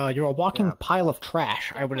 You're a walking pile of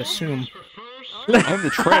trash, I would assume. I'm the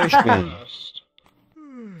trash man.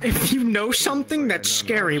 If you know something that's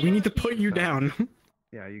scary, we need to put you down.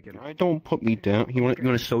 Yeah, you get it. I don't put me down. You want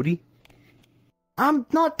a sody? I'm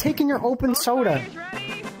not taking your open soda.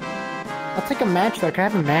 I'll take a match though. Can I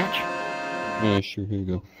have a match? Yeah, sure. Here you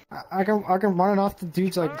go. I can run it off the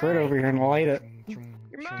dude's like grid over here and light it.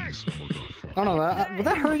 Oh no, would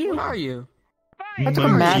that hurt you? Who are you? I took a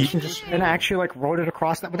match and actually like wrote it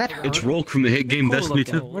across that. Would that hurt? It's Rolk from the hit game Destiny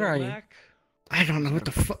 2. What are you? I don't know what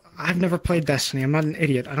the fuck. I've never played Destiny. I'm not an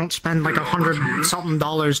idiot. I don't spend like $100-something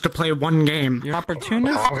to play one game. You're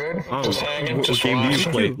opportunist? Oh, what game do you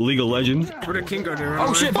play? League of Legends? Where did King go to?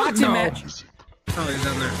 Oh shit, boxing match! Oh, he's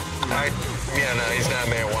down there. Yeah, no, he's not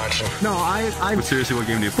there watching. No, I But seriously, what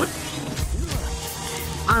game do you play?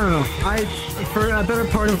 don't know. For a better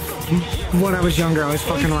part of when I was younger, I was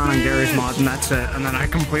fucking around on Gary's mod, and that's it. And then I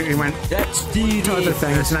completely went That's to other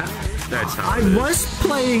things. And That's how I it is. was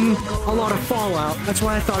playing a lot of Fallout. That's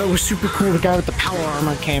why I thought it was super cool. The guy with the power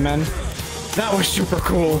armor came in. That was super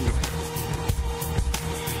cool.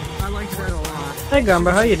 I liked that a lot. Hey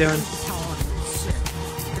Gumbo, how you doing?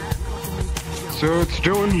 So it's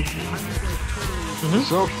doing.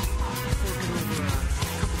 So.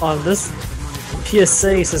 Oh, this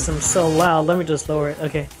PSA system's so loud. Let me just lower it.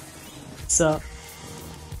 Okay. So.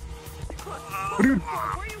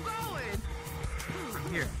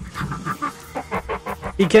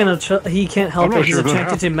 He can't help it. He's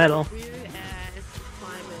attracted to metal.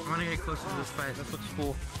 I'm gonna get closer to this fight. This looks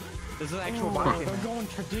cool. This is actual boxing. They're going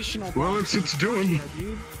traditional. Well, it's doing. I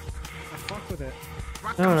fuck with it.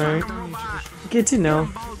 Alright. Good to know.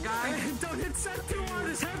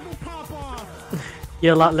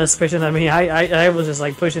 You're a lot less patient than me. I was just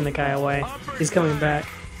like pushing the guy away. He's coming back.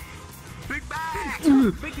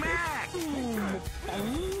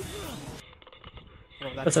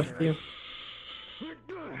 What's up with you?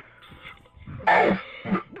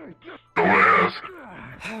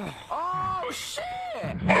 Oh shit!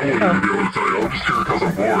 I wouldn't even be able to tell you. I'm just here because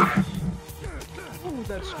I'm bored. Ooh,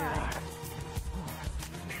 that's scary.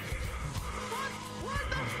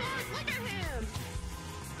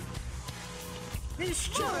 He's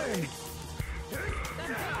chilling.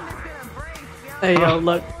 Hey yo,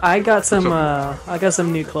 look, I got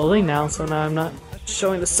some new clothing now, so now I'm not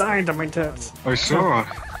showing the signs of my tits. I saw.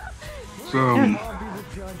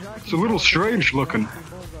 It's a little strange looking.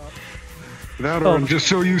 That or I'm just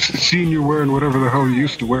so used to seeing you wearing whatever the hell you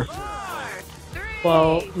used to wear.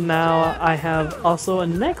 Well, now I have also a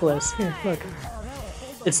necklace. Here, look.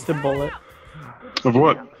 It's the bullet. Of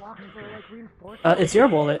what? It's your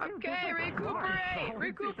bullet. Okay,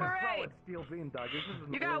 recuperate.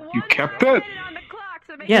 You kept that?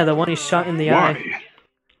 Yeah, the one he shot in the eye. Why?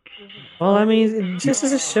 Well, I mean, just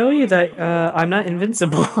to show you that I'm not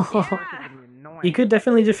invincible. You could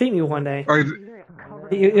definitely defeat me one day.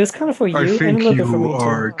 It was kind of for you I think and a little bit for me you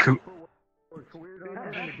are.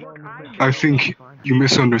 I think you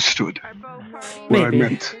misunderstood what I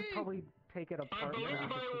meant.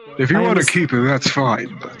 If you want to keep it, that's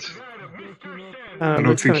fine, but I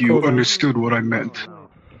don't think you understood what I meant.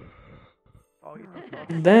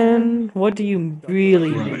 Then, what do you really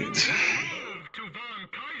mean?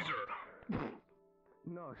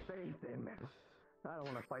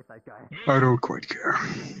 I don't quite care.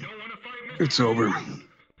 It's over.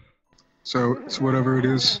 So, it's whatever it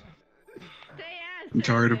is. I'm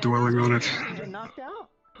tired of dwelling on it.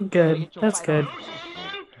 Good. That's good.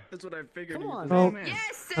 That's what I figured. Well,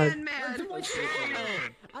 I'd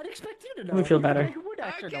expect you to let me feel better.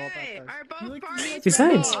 Okay, are both parties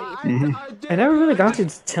Besides, ready? I never really got to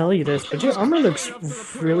tell you this, but your armor looks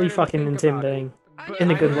really fucking intimidating. In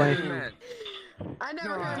a good way. I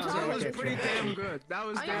never That was pretty damn good. That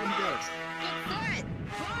was damn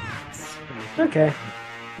good. Okay.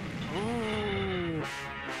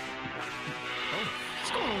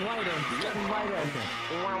 It's going right in. It's getting right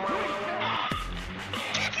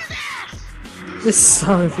in. This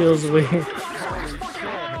song feels weird.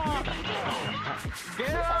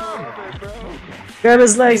 Grab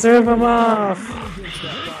his legs, rip him off!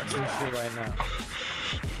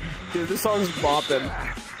 Dude, this song's bopping.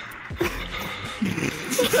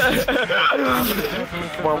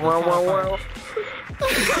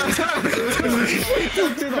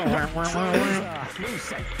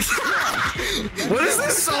 What is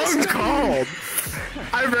this song called?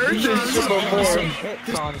 I've heard this before.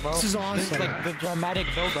 This is awesome. It's like the dramatic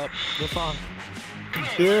build-up, the song.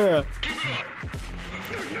 Yeah.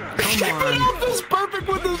 Come on. This is perfect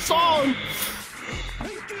with this song.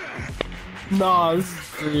 Nah, this is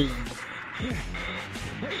crazy.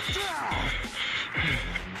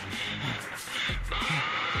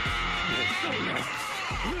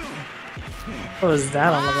 What was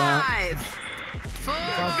that all about?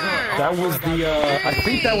 That was the, I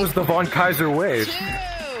think that was the Von Kaiser wave.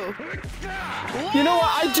 You know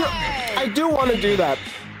what? I do want to do that.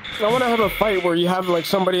 I want to have a fight where you have like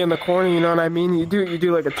somebody in the corner. You know what I mean? You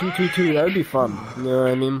do like a 2-2-2. That would be fun. You know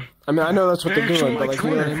what I mean? I know that's what they're doing, but like,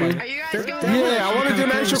 you know what I mean? Yeah, I want to do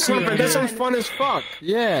an actual corner fight. That sounds fun as fuck.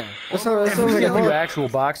 Yeah, that sounds like a do actual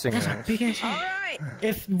boxing.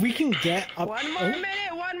 If we can get up,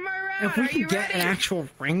 if we can get an actual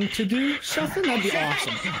ring to do something, that'd be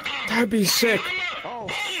awesome. That'd be sick.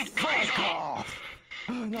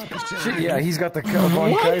 Shit, yeah, he's got the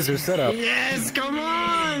Von Kaiser setup. Yes, come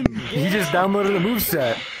on! He just downloaded a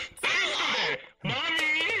moveset.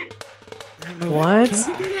 What? He's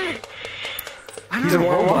a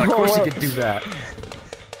robot. Of course he could do that.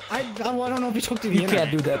 I don't know if he took to the You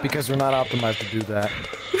can't do that because we're not optimized to do that.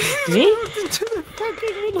 Me?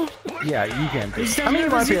 Yeah, you can. I mean, you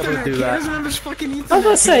might be able to do He doesn't that. have his fucking Ethernet. I was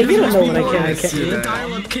about to say, you don't know what I can and can't The do.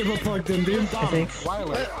 dial-up cable plugged in, dude. I think.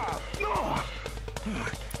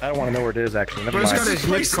 I don't want to know where it is, actually. Never Bro's got mind. his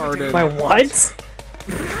lip card in. My what?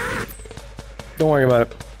 Don't worry about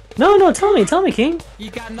it. No, tell me, King. You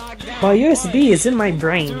got knocked down. My USB is in my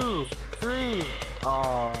brain. 2, 3.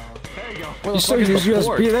 Oh, there you go. You still use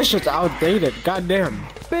USB? That shit's outdated. Goddamn.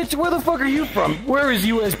 Bitch, where the fuck are you from? Where is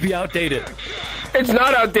USB outdated? It's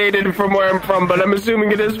not outdated from where I'm from, but I'm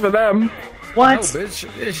assuming it is for them. What? No, bitch.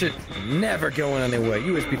 This shit never going anywhere.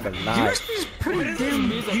 USB for life. USB's pretty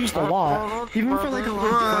damn used a lot. Even for like a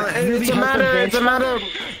lot of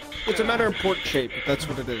It's a matter of port shape. That's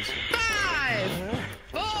what it is.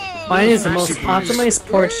 Mine is the most optimized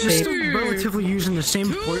port We're shape. still relatively using the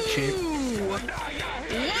same port shape.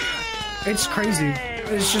 It's crazy.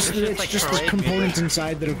 It's just the components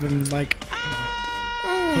inside that have been like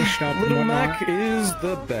pushed up. Little and Mac whatnot. is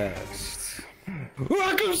the best.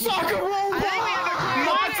 Rock'em Sock'em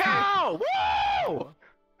Robots!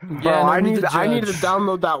 Bro, Yeah, no, I need to judge.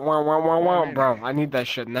 download that one, bro. I need that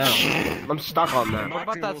shit now. I'm stuck on that. What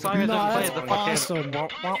about that song that they played? The Awesome.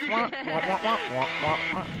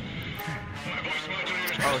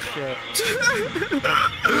 Oh shit.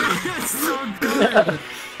 That's so good.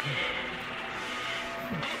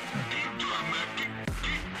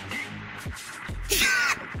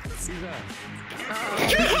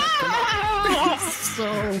 So.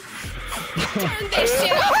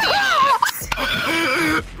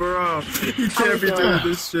 Bro, you can't be doing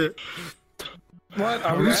this shit. What?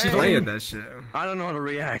 Are we playing that shit? I don't know how to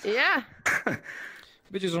react. Yeah.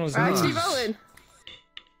 Bitches on his Alright, knees. Steve Owen.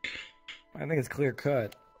 I think it's clear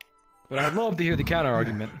cut. But I'd love to hear the counter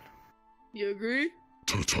argument. You agree?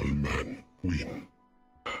 Turtle Man win.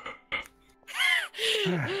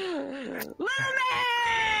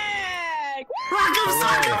 Rock'em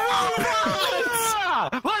Sock'em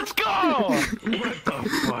Robots! Let's go! What the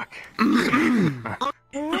fuck?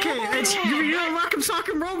 Okay, it's you're Rock'em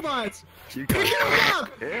Sock'em Robots. Pick him up.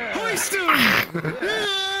 Hoist him.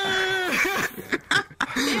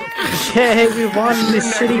 Yay, we won this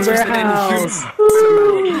shitty warehouse!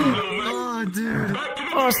 Oh, dude.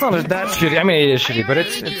 Oh, it's not that shitty. I mean, it is shitty, but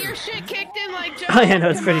it's... Get your shit kicked in like Joe. Oh yeah, no,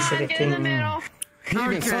 it's pretty shitty, Get in the King. middle.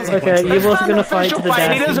 Okay, you both gonna fight to the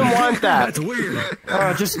death. He doesn't want that. That's weird.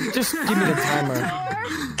 just give me the timer.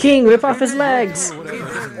 King, rip off his legs! We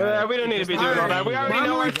don't need to be doing all that. We already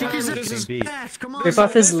know our Because time. this is best. Come on. Rip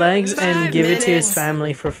off his legs and give it to his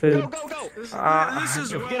family for food. This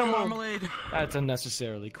is marmalade. That's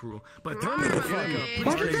unnecessarily cruel. But throw me the fuck up.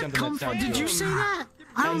 Where did that come from? Did you say that?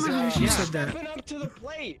 I don't know if you said that. Up to the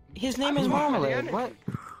plate. His name is Marmalade. What?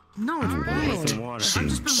 No, it's marmalade. I'm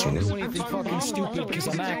just gonna do anything fucking stupid because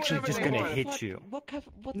I'm actually just gonna hit you.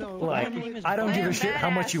 Like, I don't give a shit how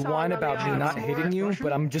much you whine about me not hitting you,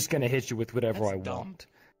 but I'm just gonna hit you with whatever I want.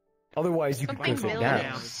 Otherwise, you can go sit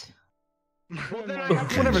down.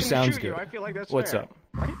 Whatever sounds good. What's up?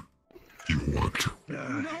 You want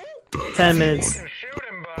 10 minutes. Shoot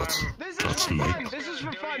him, Bo. This is for fun. This is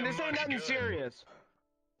for fun. This ain't nothing serious.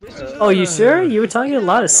 Oh, you sure? You were talking a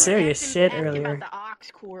lot of serious shit earlier. The ox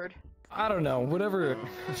cord. I don't know. Whatever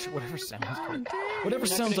sounds good. Whatever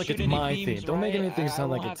sounds like it's my thing. Don't make anything sound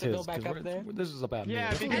like it's his. Because this is about me.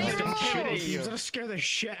 Yeah, because don't shit at you. He's gonna scare the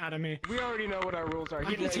shit out of me. We already know what our rules are.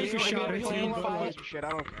 I can take a shot at him, but shit. I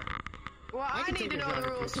don't care. Well, I need to know the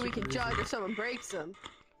rules so we can judge if someone breaks them.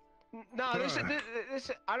 No, this.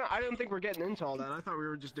 I don't think we're getting into all that. I thought we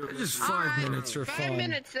were just doing Just this. 5 minutes for 5 fun.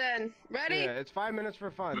 minutes then. Ready? Yeah, it's 5 minutes for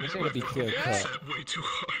fun. This Gotta ain't be clear cut. way too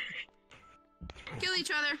hard. Kill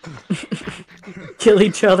each other. Kill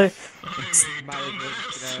each other.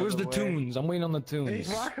 Where's the tunes? I'm waiting on the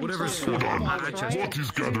tunes. Whatever's Hold on. What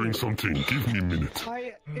is gathering something? Give me a minute.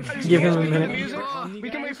 Give him a minute. We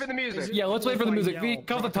can wait for the music. Yeah, let's wait for the music.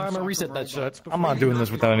 Cut the timer, reset that shit. I'm not doing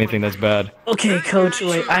this without anything that's bad. Okay, coach.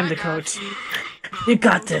 Wait, I'm the coach. You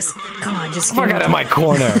got this. Come on, just Fuck give out it. of my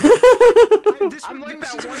corner. I'm like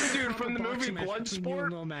that one dude from the movie Bloodsport.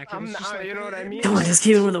 You know what I mean? Come on, just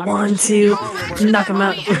keep it with a 1, 2. Knock him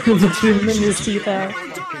out between his teeth out.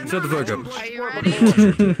 Shut the fuck up. Are you ready?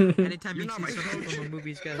 Anytime you see something from a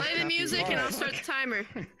movie, Play the music and I'll start the timer.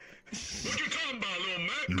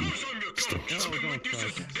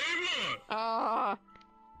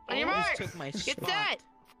 On your mark. Get set.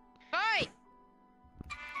 Fight.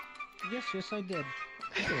 Yes, I did.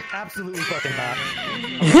 Absolutely fucking not.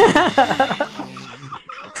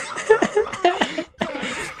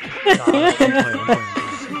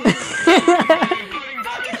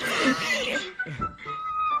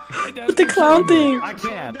 With the clown thing. I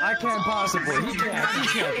can't possibly. He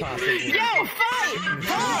can't possibly. Yo,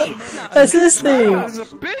 fight! That's his thing.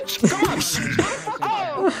 Bitch, come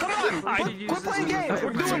on! Come on! Quit playing games!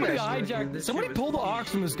 We're doing this! Somebody pull the ox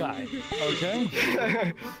from this guy, okay?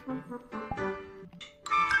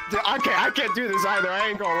 I can't do this either. I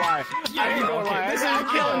ain't gonna lie. I ain't gonna lie.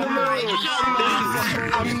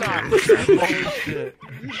 I'm not. Bullshit.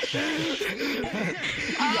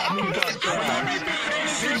 I'm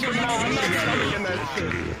not studying that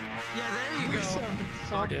shit. Yeah, there you go.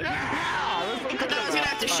 I thought I was gonna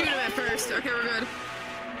have to shoot him at first. Okay, we're good.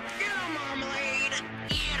 Get him, Marmalade!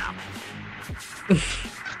 Get him!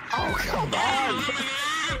 Oh, come on!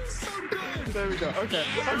 So good! There we go. Okay.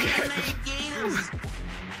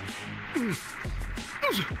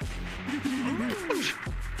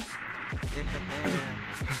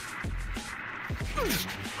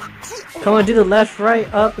 Come on, do the left, right,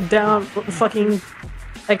 up, down, fucking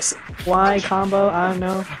X, Y combo. I don't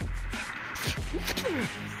know.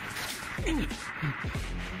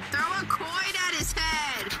 Throw a coin at his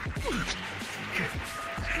head!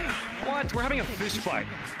 What? We're having a fist fight.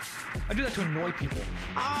 I do that to annoy people.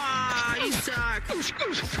 Ah, you suck.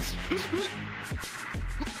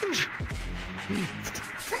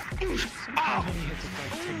 How many hits if I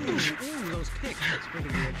take ooh, those kicks, that's pretty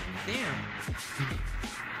good. Damn.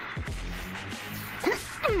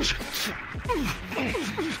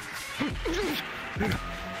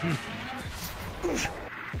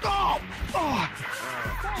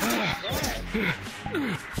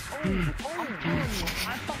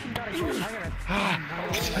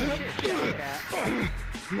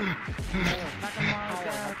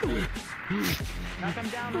 Knock him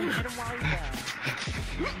down and hit him while he's down.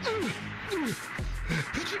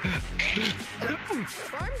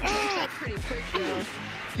 That's pretty quick, though.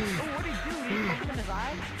 Oh, what'd he do? Did he poke him in his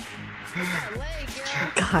eye? That leg,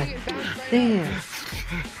 girl. God You get bounced right damn.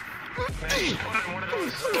 Hey, one of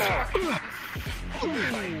those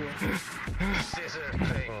scissor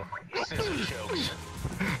thing, scissor chokes.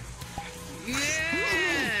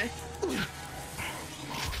 Yeah!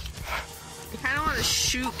 I kinda wanna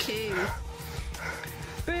shoot King.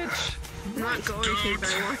 Bitch! I'm not going to, but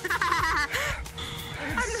I want.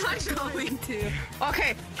 I'm not going to.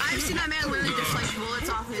 Okay, I've seen that man literally deflect bullets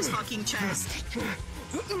off his fucking chest.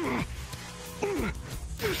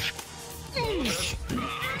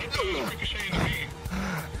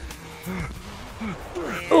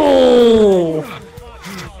 Oh!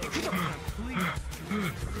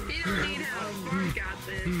 He don't need help. We got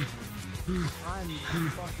this. I'm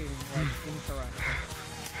fucking, like, incorrect.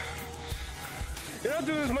 You're not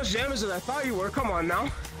doing as much damage as I thought you were. Come on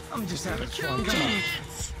now. I'm just having fun. Come on.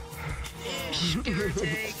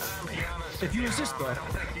 If you insist, though.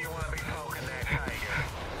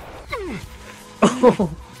 Oh!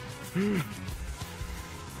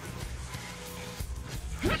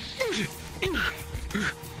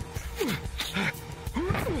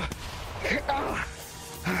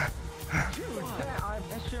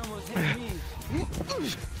 That shit almost hit me. I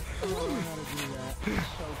don't know how to do that. It's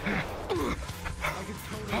so good. I could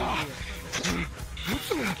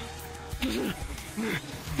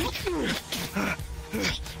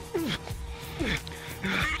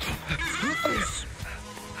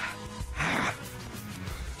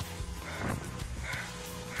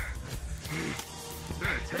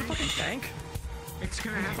Tank? It's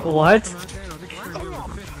gonna happen. What?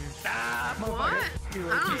 What? I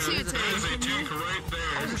don't see a tank. There's a tank right there.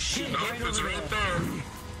 Oh shit, Nope, right it's over right there.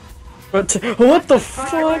 there. What the Right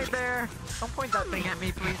fuck? there. Don't point that thing at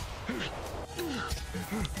me, please.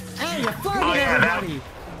 Hey, you flooded Oh, yeah, everybody!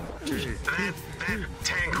 That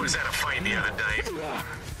tank was at a fight the other day.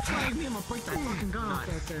 Flag me, I'm gonna break that fucking gun off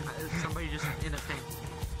that thing. Somebody just in a tank.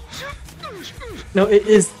 No, it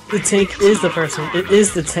is the tank. Is the person? It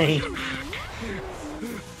is the tank. I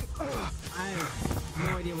have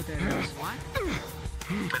no idea what that is. What?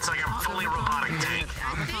 It's like a fully robotic tank.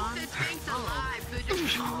 I think the tank's alive. They're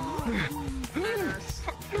just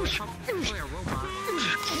Probably a robot.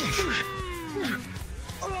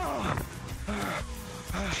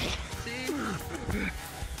 see?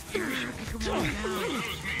 Come on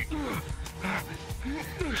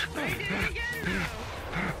down.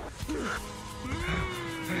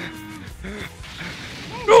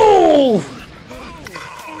 No!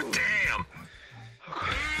 Oh, damn!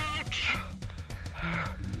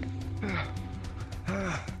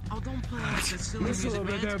 Oh, don't play like that silly music,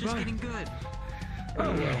 man. It's just getting good.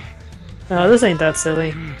 No, this ain't that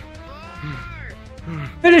silly.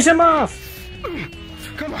 Finish him off!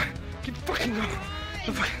 Come on. Keep fucking going.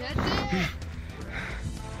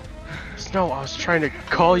 Snow, I was trying to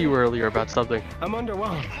call you earlier about something. I'm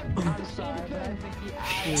underwhelmed.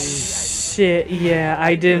 Shit, yeah,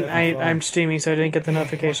 I didn't. I'm streaming, so I didn't get the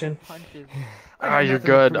notification. Ah, you're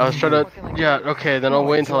good. I was trying to. Yeah, okay, then I'll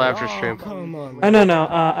wait until after stream.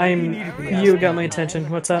 You got my attention.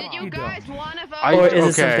 What's up? Or is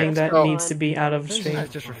it something that needs to be out of stream?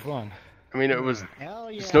 Just for fun. I mean,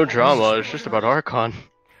 it's no drama. It's just about Archon.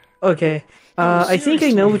 Okay. I think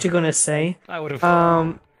I know what you're gonna say.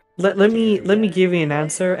 Let me give you an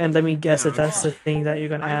answer and let me guess if that's the thing that you're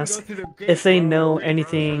gonna ask. If they know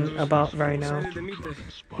anything about Rhino.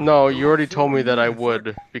 No, you already told me that I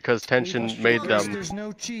would because Tension made them. There's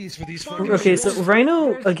no cheese for these Okay, so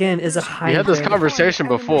Rhino again is a hybrid. We had this conversation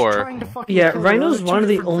before. Yeah, Rhino's one of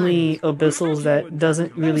the only abyssals that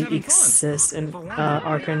doesn't really exist in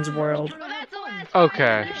Archon's world.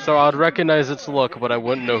 Okay, so I'd recognize its look, but I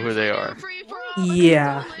wouldn't know who they are.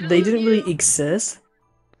 Yeah, they didn't really exist.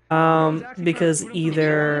 Because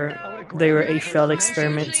either they were a failed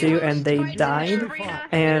experiment too and they died,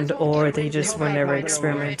 and or they just were never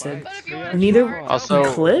experimented. Neither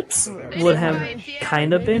Eclipse would have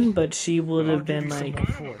kind of been, but she would have been like...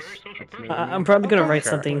 I'm probably gonna write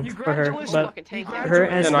something for her, but her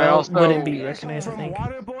as well wouldn't be recognized, I think.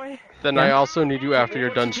 Then I also need you after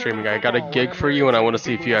you're done streaming. I got a gig for you and I want to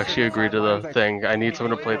see if you actually agree to the thing. I need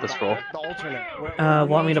someone to play this role.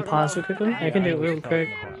 Want me to pause real quickly? I can do it real quick.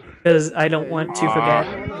 Because I don't want to forget.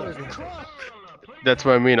 That's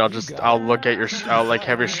what I mean. I'll look at I'll like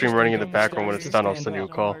have your stream running in the background. When it's done, I'll send you a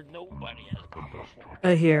call.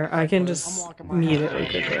 Here, I can just mute it real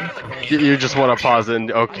quickly. You just want to pause it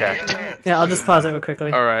and okay. Yeah, I'll just pause it real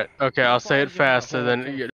quickly. Alright, okay, I'll say it fast and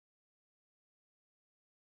then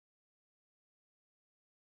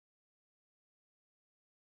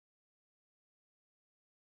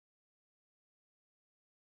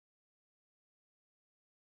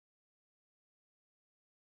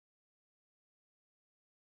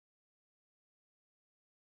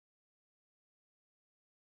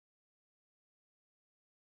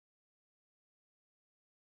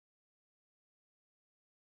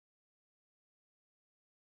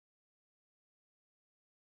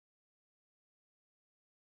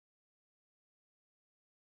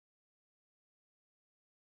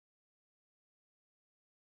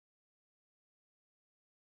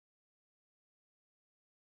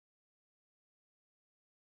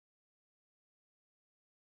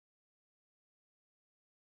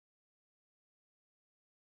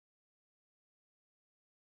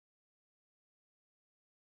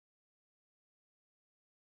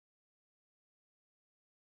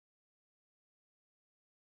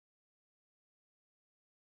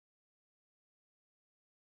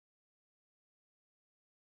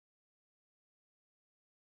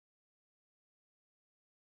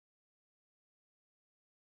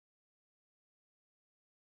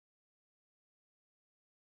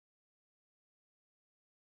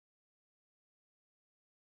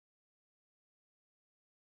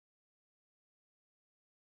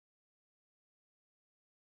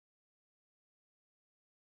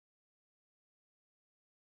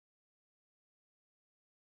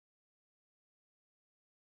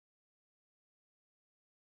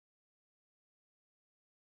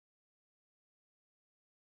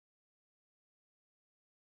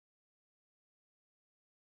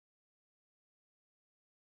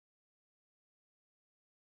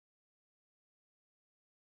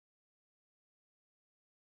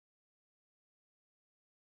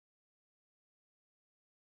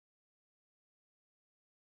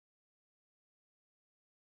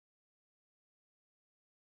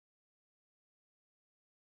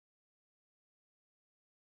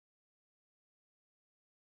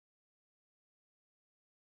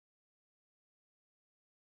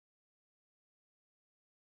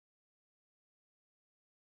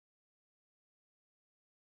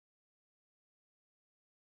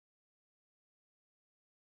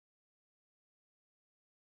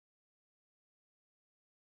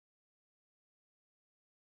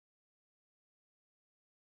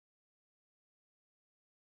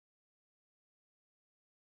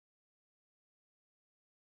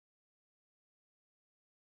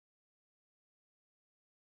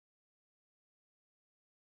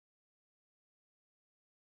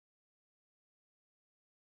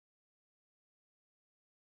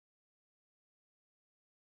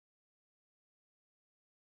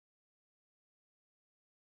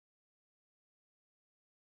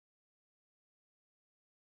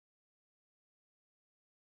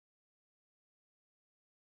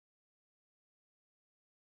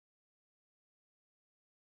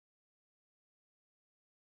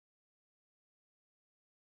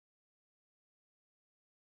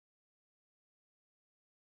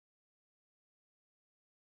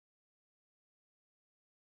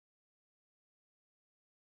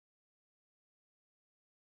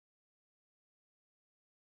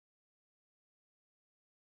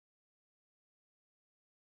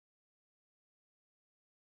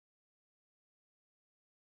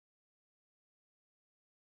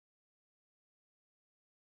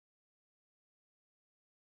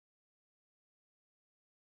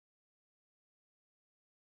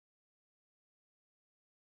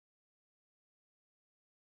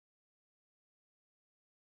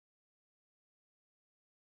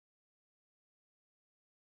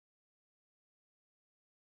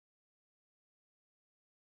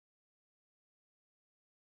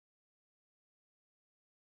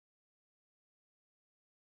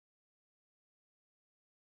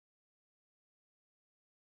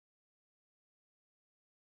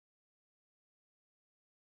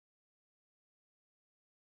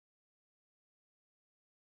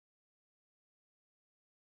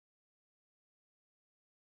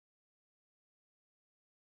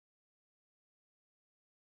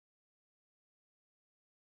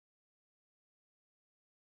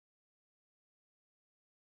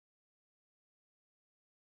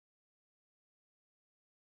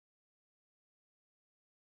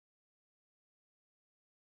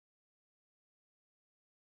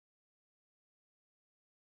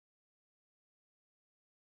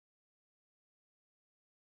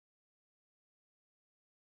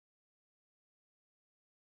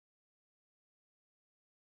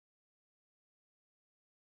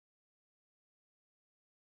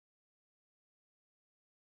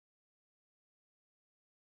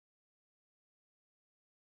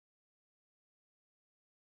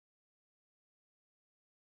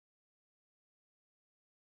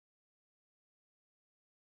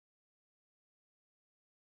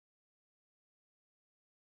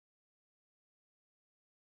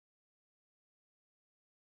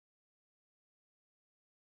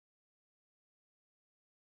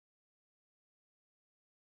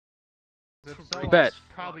Bet.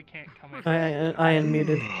 Probably can't come in. I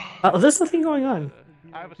unmuted. Oh, there's nothing going on.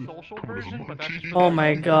 I have a social version, but that's just Oh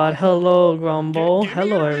my god, hello Grumble.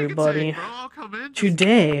 Hello everybody.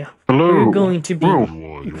 Today, we're going to be...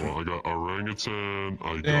 I got orangutan,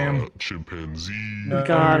 I got chimpanzee.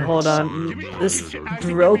 God, hold on. This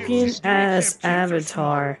broken ass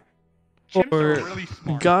avatar. For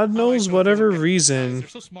God knows whatever reason. They're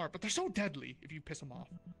so smart, but they're so deadly if you piss them off.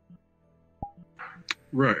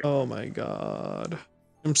 Right. Oh my god.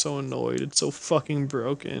 I'm so annoyed. It's so fucking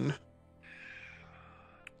broken.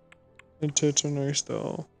 The tits are nice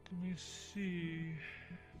though. Let me see.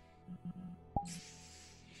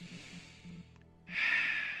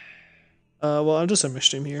 Well, I'll just end my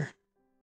stream here.